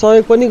तपाईँलाई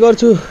सहयोग पनि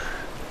गर्छु।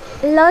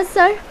 ल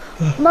सर,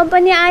 म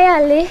पनि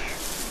आइहालेँ।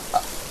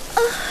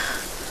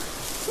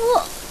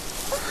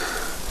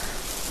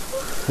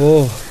 हो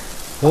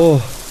हो,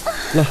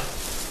 ल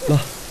ल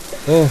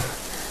हो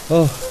हो,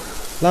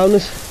 ल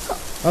आउनुहोस्,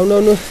 आउनु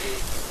आउनु,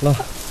 ल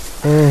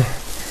हो,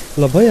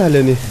 ल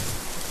भइहाल्यो नि।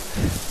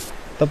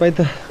 तपाईँ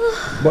त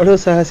बडो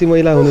साहसी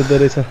महिला हुनुहुँदो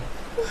रहेछ।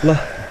 ल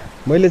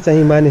मैले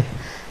चाहिँ माने।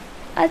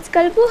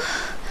 आजकल पो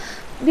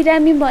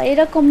बिरामी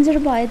भएर कमजोर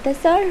भए त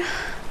सर,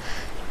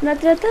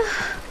 नत्र त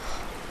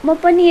म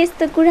पनि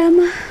यस्तो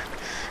कुरामा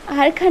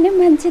हार खाने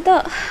मान्छे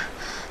त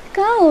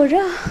कहाँ हो र।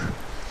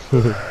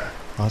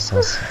 हस्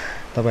हस्,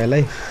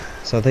 तपाईँलाई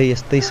सधैँ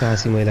यस्तै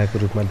साहसी महिलाको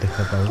रूपमा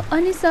देख्न पाऊँ।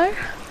 अनि सर,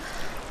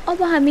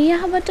 अब हामी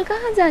यहाँबाट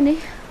कहाँ जाने?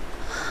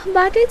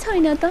 बाटै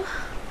छैन त।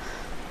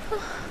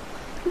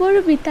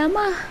 बरु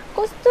भित्तामा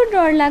कस्तो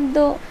डर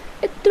लाग्दो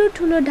यत्रो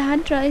ठुलो ढाड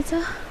रहेछ,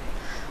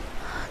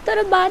 तर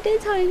बाटै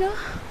छैन।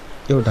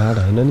 यो ढाड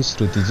होइन नि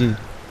श्रुतिजी,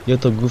 यो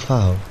त गुफा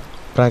हो,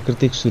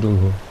 प्राकृतिक सुरुङ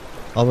हो।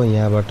 अब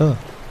यहाँबाट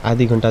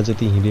आधी घन्टा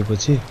जति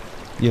हिँडेपछि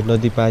यो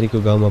नदी पारीको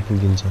गाउँमा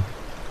पुगिन्छ।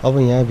 अब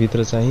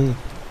यहाँभित्र चाहिँ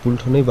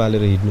पुल्ठो नै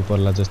बालेर हिँड्नु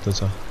पर्ला जस्तो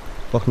छ।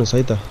 पक्नुहोस्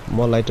है त,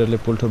 म लाइटरले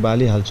पुल्ठो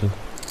बालिहाल्छु।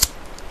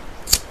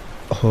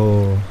 हो,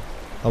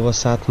 अब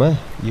साथमा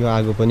यो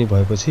आगो पनि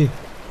भएपछि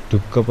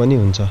ढुक्क पनि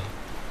हुन्छ।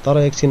 तर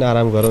एकछिन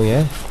आराम गरौँ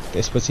यहाँ,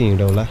 त्यसपछि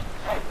हिँडौँला।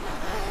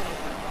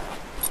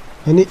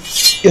 अनि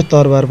यो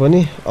तरबार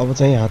पनि अब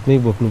चाहिँ हातमै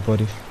बोक्नु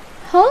पर्यो।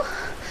 हो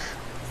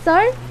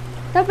सर,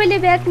 तपाईँले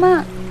ब्यागमा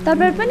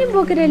तरबार पनि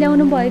बोकेर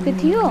ल्याउनु भएको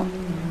थियो,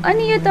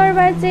 अनि यो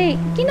तरबार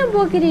चाहिँ किन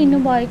बोकेर हिँड्नु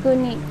भएको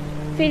नि?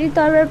 फेरि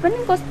तरबार पनि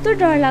कस्तो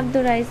डर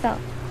लाग्दो रहेछ।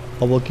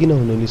 अब किन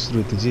हुनु नि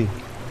श्रुतिजी,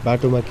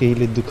 बाटोमा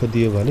केहीले दुःख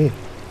दियो भने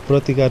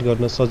प्रतिकार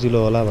गर्न सजिलो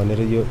होला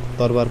भनेर यो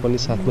तरबार पनि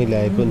साथमै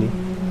ल्याएको नि।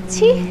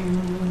 छी,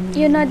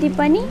 यो नदी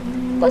पनि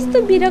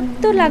कस्तो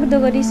विरक्तो लाग्दो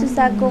गरी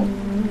सुसाएको।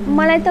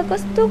 मलाई त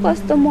कस्तो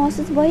कस्तो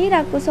महसुस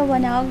भइरहेको छ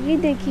भने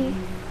अघिदेखि।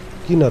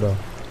 किन र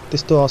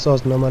त्यस्तो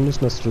असहज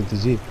नमान्नुहोस् न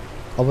श्रुतिजी,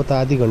 अब त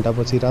आधी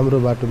घन्टापछि राम्रो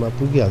बाटोमा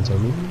पुगिहाल्छौँ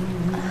नि।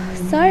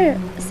 सर,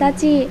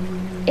 साँच्ची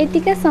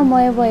यतिका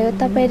समय भयो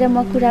तपाईँ र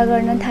म कुरा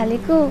गर्न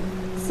थालेको।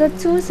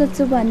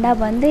 सोच्छु भन्दा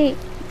भन्दै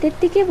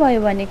त्यत्तिकै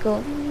भयो भनेको।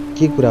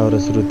 के कुरा हो र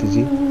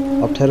श्रुतिजी,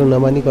 अप्ठ्यारो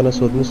नमानिकन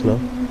सोध्नुहोस् न।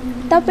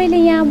 तपाईँले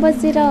यहाँ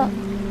बसेर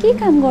के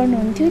काम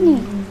गर्नुहुन्थ्यो नि?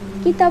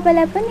 कि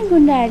तपाईँलाई पनि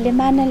गुन्डाहरूले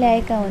मार्न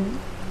ल्याएका हुन्?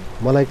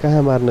 मलाई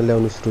कहाँ मार्न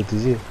ल्याउनु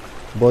श्रुतिजी,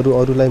 बरु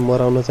अरूलाई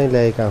मराउन चाहिँ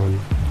ल्याएका हुन्।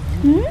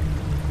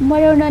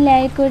 मराउन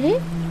ल्याएको रे?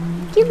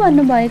 के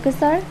भन्नुभएको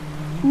सर?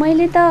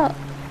 मैले त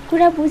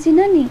कुरा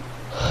बुझिनँ नि।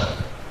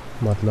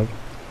 मतलब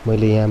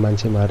मैले यहाँ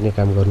मान्छे मार्ने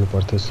काम गर्नु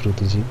पर्थ्यो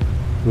श्रुतिजी,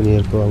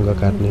 उनीहरूको अङ्ग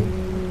काट्ने,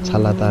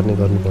 छाला तार्ने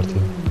गर्नु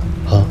पर्थ्यो।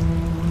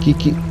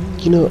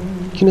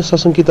 किन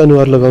सशङ्कित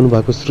अनुहार लगाउनु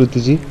भएको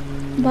श्रुतिजी?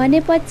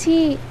 भनेपछि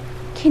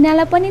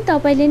खिनालाई पनि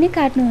तपाईँले नै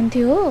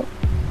काट्नुहुन्थ्यो हो?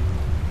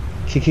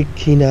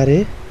 खिना रे?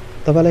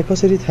 तपाईँलाई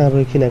कसरी थाहा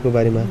भयो खिनाको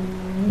बारेमा?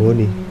 हो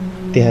नि,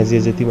 त्यहाँ जे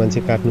जति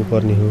मान्छे काट्नु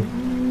पर्ने हो,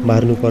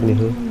 मार्नु पर्ने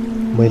हो,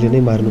 मैले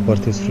नै मार्नु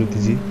पर्थ्यो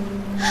श्रुतिजी।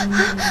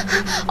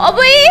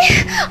 अबै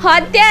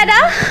हत्यारा,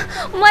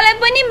 मलाई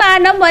पनि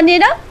मार्न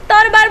भनेर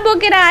तरबार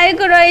बोकेर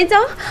आएको रहेछ।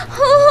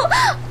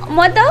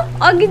 म त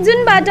अघि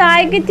जुन बाटो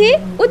आएको थिएँ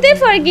उतै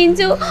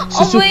फर्किन्छु।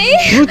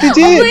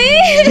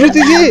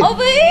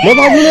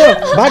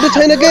 बाटो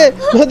छैन के,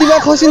 नदीमा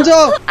खसिन्छ।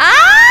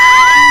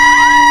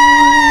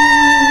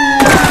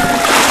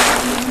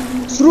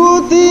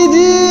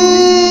 श्रुतिजी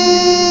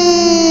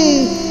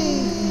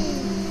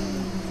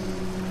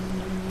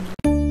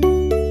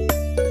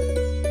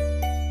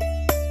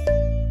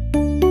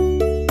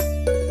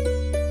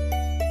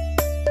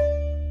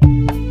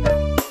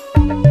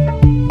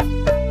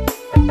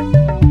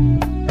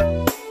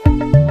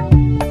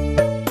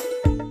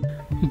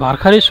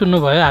भर्खरै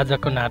सुन्नुभयो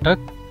आजको नाटक।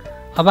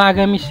 अब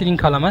आगामी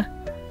श्रृङ्खलामा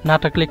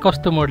नाटकले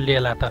कस्तो मोड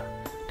लिएला त,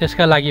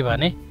 त्यसका लागि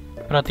भने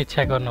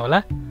प्रतीक्षा गर्नुहोला।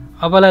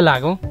 अबलाई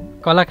लागौँ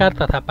कलाकार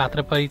तथा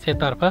पात्र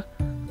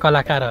परिचयतर्फ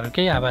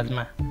कलाकारहरूकै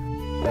आवाजमा।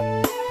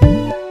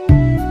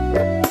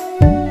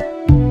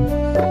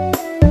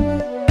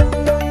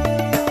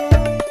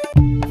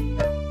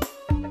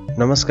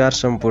 नमस्कार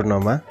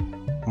सम्पूर्णमा,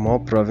 म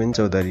प्रवीण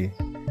चौधरी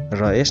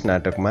र यस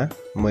नाटकमा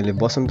मैले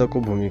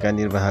बसन्तको भूमिका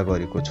निर्वाह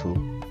गरेको छु।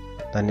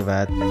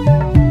 धन्यवाद।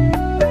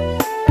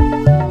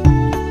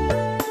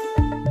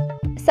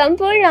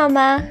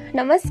 सम्पूर्णमा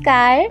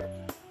नमस्कार,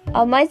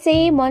 म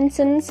चाहिँ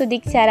मनसुन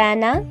सुदीक्षा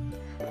राणा।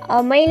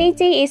 मैले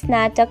चाहिँ यस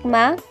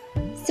नाटकमा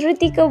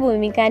श्रुतिको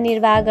भूमिका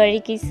निर्वाह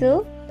गरेकी छु।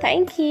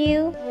 Thank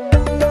you.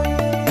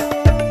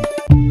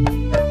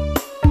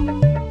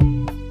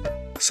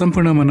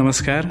 सम्पूर्णमा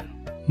नमस्कार,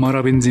 म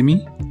रविन जिमी।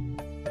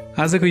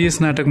 आजको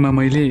यस नाटकमा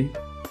मैले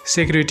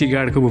सेक्युरिटी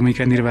गार्डको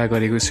भूमिका निर्वाह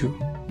गरेको छु।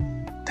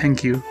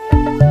 Thank you.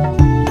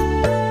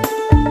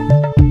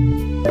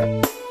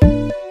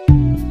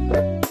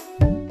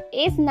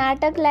 यस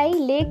नाटकलाई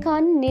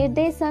लेखन,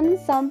 निर्देशन,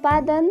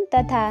 सम्पादन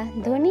तथा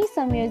ध्वनि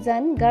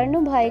संयोजन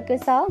गर्नुभएको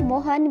छ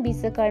मोहन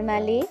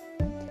विश्वकर्माले।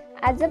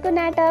 आजको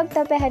नाटक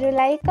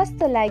तपाईहरूलाई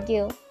कस्तो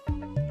लाग्यो?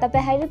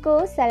 तपाईहरूको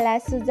सल्लाह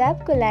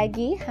सुझावको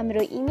लागि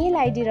हाम्रो इमेल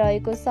आइडी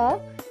रहेको छ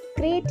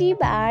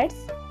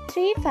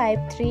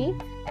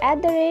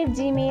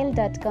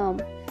creativearts353@gmail.com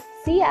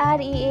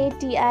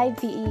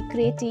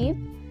creative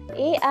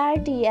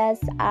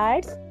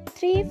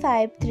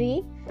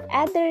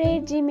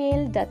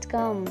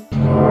creativearts353@gmail.com।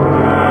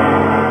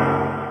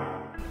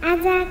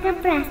 आजको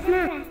प्रश्न।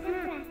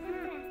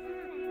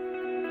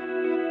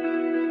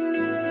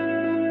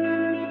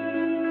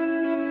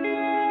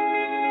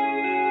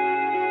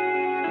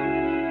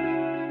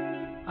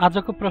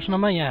 आजको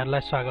प्रश्नमा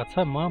यहाँहरूलाई स्वागत छ।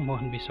 म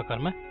मोहन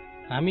विश्वकर्मा।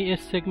 हामी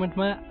यस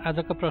सेगमेन्टमा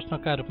आजको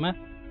प्रश्नका रूपमा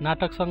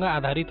नाटकसँग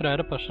आधारित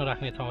रहेर प्रश्न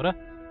राख्नेछौँ र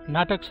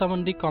नाटक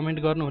सम्बन्धी कमेन्ट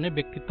गर्नुहुने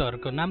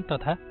व्यक्तित्वहरूको नाम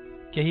तथा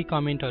केही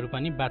कमेन्टहरू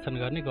पनि वाचन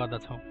गर्ने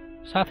गर्दछौँ।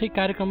 साथै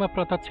कार्यक्रममा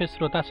प्रत्यक्ष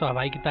श्रोता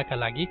सहभागिताका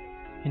लागि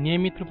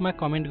नियमित रूपमा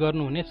कमेन्ट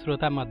गर्नुहुने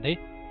श्रोतामध्ये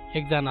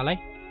एकजनालाई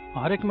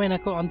हरेक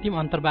महिनाको अन्तिम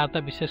अन्तर्वार्ता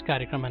विशेष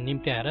कार्यक्रममा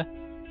निम्त्याएर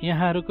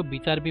यहाँहरूको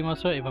विचार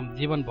विमर्श एवं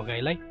जीवन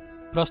भोगाइलाई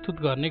प्रस्तुत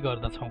गर्ने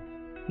गर्दछौँ।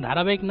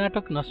 धारावाहिक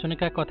नाटक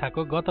नसुनेका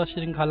कथाको गत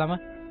श्रृङ्खलामा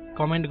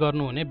कमेन्ट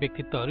गर्नुहुने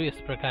व्यक्तित्वहरू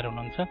यस प्रकार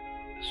हुनुहुन्छ: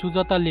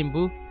 सुजता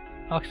लिम्बू,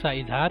 अक्सा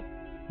इझार,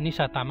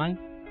 निशा तामाङ,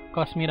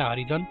 कश्मीरा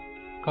हरिजन,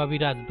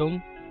 कविराज दोङ,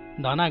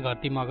 धना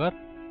घरती मगर,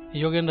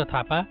 योगेन्द्र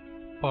थापा,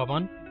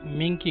 पवन,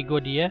 मिङ्की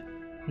गोडिया,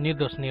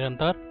 निर्दोष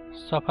निरन्तर,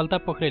 सफलता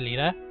पोखरेल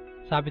हिरा,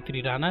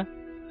 सावित्री राणा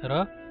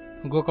र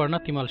गोकर्ण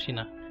तिमल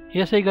सिन्हा।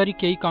 यसै गरी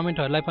केही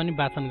कमेन्टहरूलाई पनि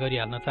वाचन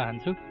गरिहाल्न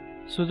चाहन्छु।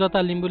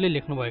 सुजता लिम्बूले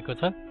लेख्नुभएको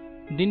छ: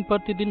 दिन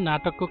प्रतिदिन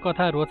नाटकको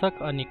कथा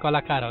रोचक अनि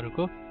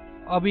कलाकारहरूको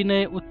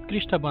अभिनय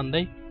उत्कृष्ट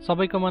बन्दै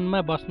सबैको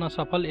मनमा बस्न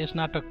सफल यस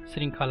नाटक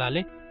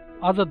श्रृङ्खलाले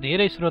अझ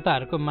धेरै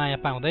श्रोताहरूको माया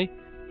पाउँदै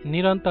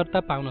निरन्तरता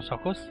पाउन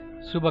सकोस्,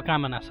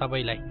 शुभकामना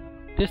सबैलाई।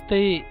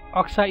 त्यस्तै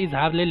अक्सा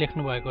इझारले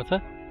लेख्नुभएको छ: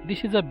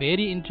 this is a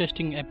very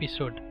interesting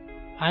episode.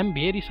 I am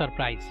very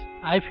surprise.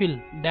 I feel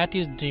that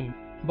is dream,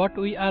 but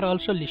we are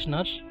also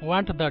listeners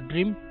want the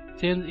dream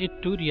change it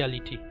to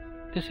reality.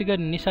 त्यसै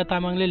गरी निशा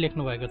तामाङले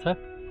लेख्नुभएको छ: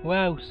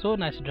 वाउ, सो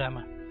नाइस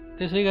ड्रामा।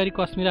 त्यसै गरी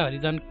Kashmira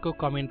हरिजनको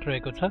comment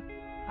रहेको छ: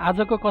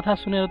 आजको कथा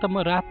सुनेर त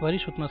म रातभरि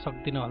सुत्न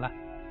सक्दिनँ होला।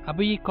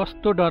 अब यी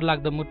कस्तो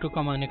डरलाग्दो मुटु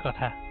कमाउने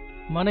कथा,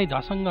 मनै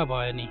झसङ्ग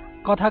भयो नि।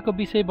 कथाको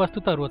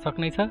विषयवस्तु त रोचक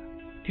नै छ,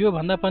 त्यो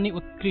भन्दा पनि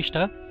उत्कृष्ट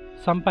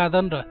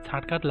सम्पादन र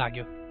छाँटकाट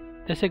लाग्यो।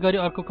 त्यसै गरी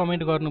अर्को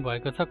कमेन्ट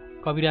गर्नुभएको छ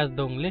कविराज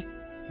दोङले।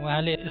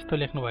 उहाँले यस्तो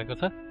लेख्नुभएको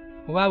छ: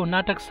 वाउ,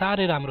 नाटक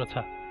साह्रै राम्रो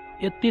छ।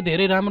 यति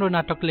धेरै राम्रो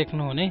नाटक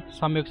लेख्नुहुने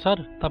संयोग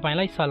सर,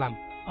 तपाईँलाई सलाम।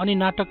 अनि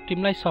नाटक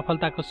टिमलाई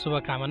सफलताको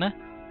शुभकामना,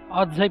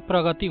 अझै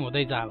प्रगति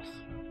हुँदै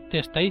जाओस्।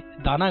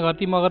 त्यस्तै धना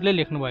घरती मगरले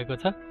लेख्नुभएको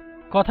छ: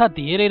 कथा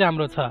धेरै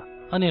राम्रो छ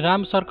अनि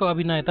राम सरको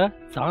अभिनय त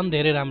झन्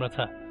धेरै राम्रो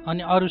छ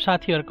अनि अरू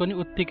साथीहरूको नि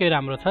उत्तिकै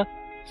राम्रो छ।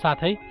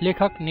 साथै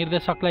लेखक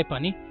निर्देशकलाई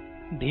पनि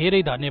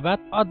धेरै धन्यवाद,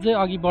 अझै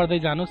अघि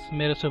बढ्दै जानुस्,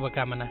 मेरो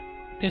शुभकामना।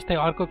 त्यस्तै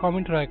अर्को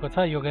कमेन्ट रहेको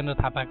छ योगेन्द्र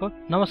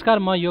थापाको: नमस्कार,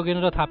 म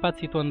योगेन्द्र थापा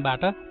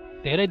चितवनबाट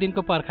धेरै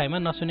दिनको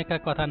पर्खाइमा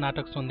नसुनेका कथा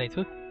नाटक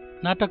सुन्दैछु।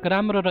 नाटक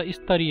राम्रो र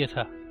स्तरीय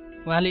छ।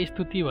 उहाँले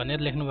स्तुति भनेर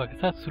लेख्नुभएको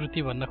छ,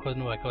 श्रुति भन्न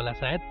खोज्नुभएको होला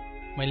सायद,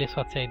 मैले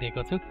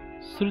सच्याइदिएको छु।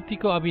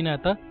 श्रुतिको अभिनय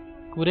त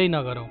कुरै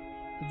नगरौँ,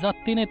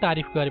 जति नै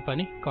तारिफ गरे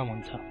पनि कम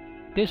हुन्छ।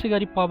 त्यसै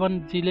गरी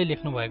पवनजीले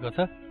लेख्नुभएको छ: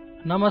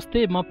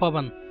 नमस्ते, म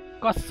पवन।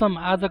 कसम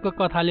आजको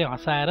कथाले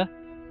हँसाएर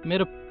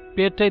मेरो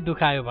पेटै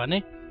दुखायो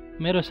भने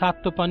मेरो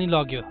सातो पनि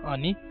लग्यो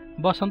अनि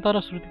बसन्त र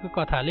श्रुतिको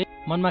कथाले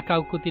मनमा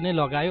काउकुती नै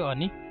लगायो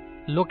अनि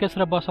लोकेश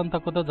र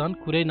बसन्तको त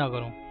झन् कुरै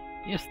नगरौँ।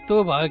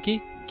 यस्तो भयो कि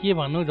के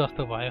भन्नु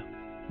जस्तो भयो।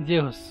 जे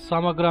होस्,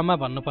 समग्रमा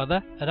भन्नुपर्दा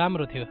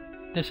राम्रो थियो।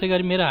 त्यसै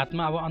गरी मेरो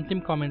हातमा अब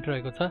अन्तिम कमेन्ट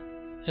रहेको छ।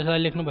 यसलाई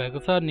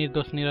लेख्नुभएको छ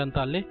निर्दोष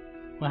निरन्तरले।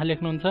 उहाँ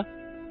लेख्नुहुन्छ: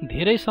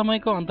 धेरै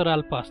समयको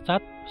अन्तराल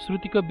पश्चात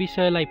श्रुतिको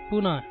विषयलाई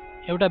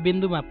पुनः एउटा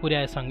बिन्दुमा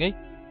पुर्याएसँगै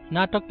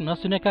नाटक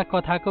नसुनेका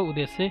कथाको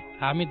उद्देश्य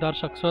हामी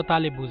दर्शक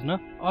श्रोताले बुझ्न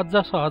अझ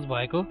सहज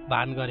भएको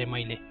भान गरे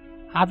मैले।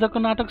 आजको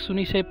नाटक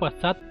सुनिसके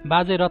पश्चात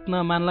बाजे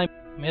रत्नमानलाई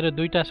मेरो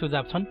 2टा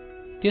सुझाव छन्।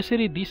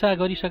 त्यसरी दिशा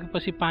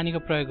गरिसकेपछि पानीको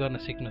प्रयोग गर्न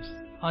सिक्नुहोस्,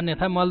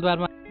 अन्यथा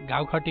मलद्वारमा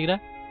घाउ खटिरा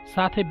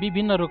साथै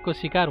विभिन्न रोगको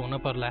शिकार हुन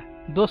पर्ला।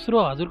 दोस्रो,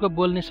 हजुरको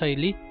बोल्ने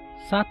शैली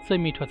साँच्चै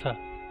मिठो छ,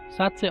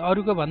 साँच्चै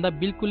अरूको भन्दा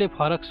बिल्कुलै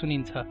फरक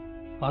सुनिन्छ।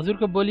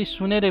 हजुरको बोली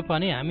सुनेरै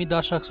पनि हामी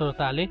दर्शक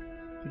श्रोताले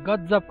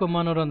गजबको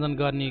मनोरञ्जन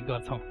गर्ने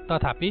गर्छौं।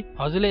 तथापि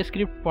हजुरले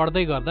स्क्रिप्ट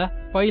पढ्दै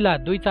गर्दा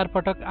पहिला 2-4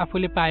 पटक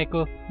आफूले पाएको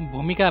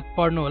भूमिका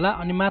पढ्नुहोला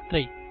अनि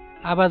मात्रै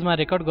आवाजमा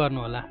रेकर्ड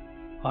गर्नुहोला।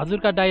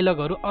 हजुरका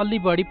डायलगहरू अलि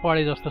बढी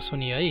पढे जस्तो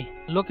सुनियो है।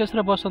 लोकेश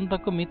र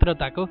बसन्तको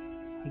मित्रताको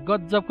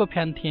गजबको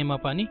फ्यान थिएँ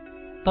म पनि,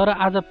 तर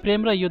आज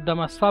प्रेम र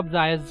युद्धमा सब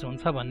जायज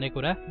हुन्छ भन्ने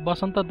कुरा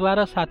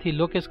बसन्तद्वारा साथी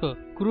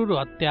लोकेशको क्रूर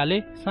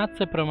हत्याले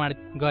साँच्चै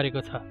प्रमाणित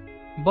गरेको छ।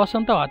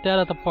 बसन्त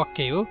हत्यारा त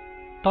पक्कै हो,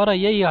 तर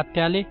यही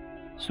हत्याले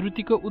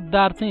श्रुतिको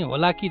उद्धार चाहिँ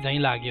होला कि झैँ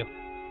लाग्यो।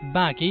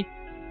 बाँकी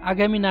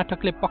आगामी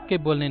नाटकले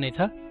पक्कै बोल्ने नै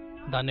छ।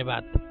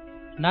 धन्यवाद।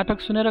 नाटक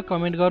सुनेर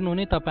कमेन्ट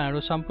गर्नुहुने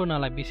तपाईँहरू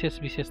सम्पूर्णलाई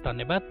विशेष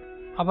धन्यवाद।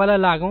 अबलाई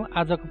लागौँ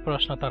आजको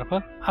प्रश्नतर्फ।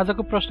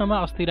 आजको प्रश्नमा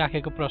अस्ति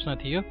राखेको प्रश्न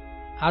थियो,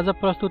 आज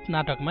प्रस्तुत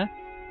नाटकमा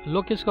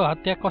लोकेशको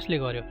हत्या कसले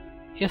गर्यो?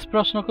 यस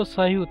प्रश्नको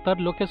सही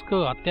उत्तर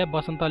लोकेशको हत्या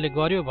बसन्तले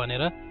गर्यो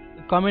भनेर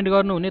कमेन्ट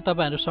गर्नुहुने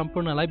तपाईँहरू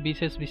सम्पूर्णलाई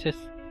विशेष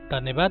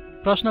धन्यवाद।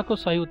 प्रश्नको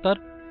सही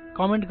उत्तर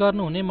कमेन्ट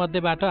गर्नुहुने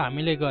मध्येबाट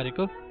हामीले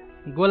गरेको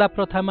गोला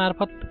प्रथा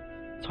मार्फत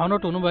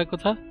छनौट हुनुभएको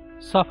छ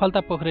सफलता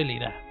पोखरेल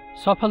हिरा।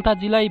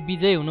 सफलताजीलाई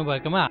विजय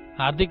हुनुभएकोमा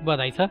हार्दिक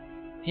बधाई छ।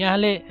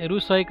 यहाँले रु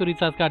 100 को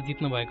रिचार्ज कार्ड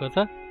जित्नु भएको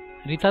छ।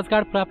 रिचार्ज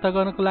कार्ड प्राप्त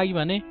गर्नको लागि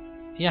भने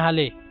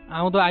यहाँले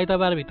आउँदो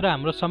आइतबारभित्र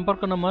हाम्रो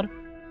सम्पर्क नम्बर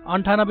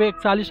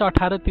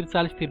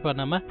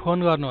 9814184353 मा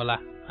फोन गर्नुहोला।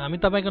 हामी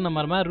तपाईँको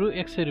नम्बरमा रु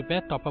 100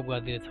 रुपियाँ टपअप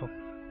गरिदिनेछौँ।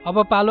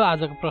 अब पालो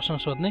आजको प्रश्न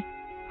सोध्ने।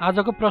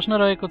 आजको प्रश्न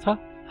रहेको छ,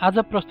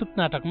 आज प्रस्तुत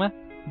नाटकमा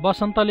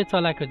बसन्तले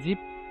चलाएको जीप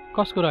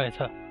कसको रहेछ?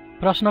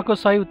 प्रश्नको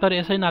सही उत्तर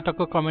यसै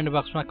नाटकको कमेन्ट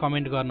बक्समा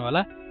कमेन्ट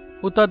गर्नुहोला।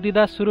 उत्तर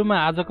दिँदा सुरुमा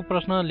आजको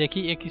प्रश्न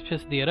लेखी 1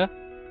 स्पेस दिएर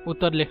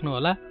उत्तर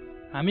लेख्नुहोला।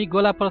 हामी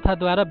गोला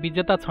प्रथाद्वारा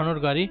विजेता छनौट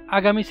गरी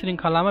आगामी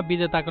श्रृङ्खलामा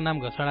विजेताको नाम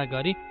घोषणा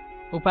गरी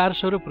उपहार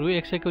स्वरूप रु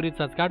 100 को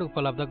रिचार्ज कार्ड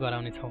उपलब्ध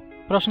गराउनेछौँ।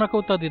 प्रश्नको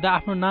उत्तर दिँदा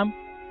आफ्नो नाम,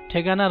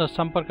 ठेगाना र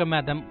सम्पर्क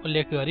माध्यम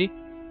उल्लेख गरी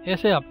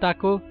यसै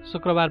हप्ताको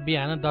शुक्रबार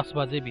बिहान 10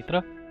 बजे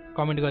भित्र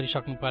कमेन्ट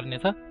गरिसक्नु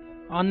पर्नेछ।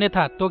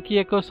 अन्यथा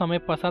तोकिएको समय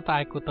पश्चात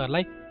आएको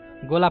उत्तरलाई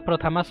गोला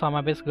प्रथामा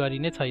समावेश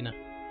गरिने छैन।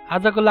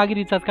 आजको लागि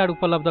रिचार्ज कार्ड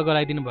उपलब्ध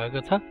गराइदिनु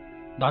भएको छ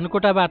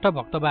धनकोटाबाट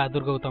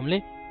भक्तबहादुर गौतमले।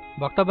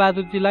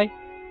 भक्तबहादुरजीलाई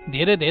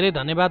धेरै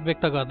धन्यवाद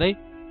व्यक्त गर्दै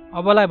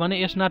अबलाई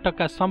भने यस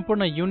नाटकका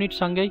सम्पूर्ण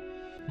युनिटसँगै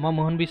म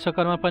मोहन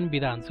विश्वकर्मा पनि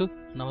बिदा हुन्छु।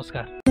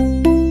 नमस्कार।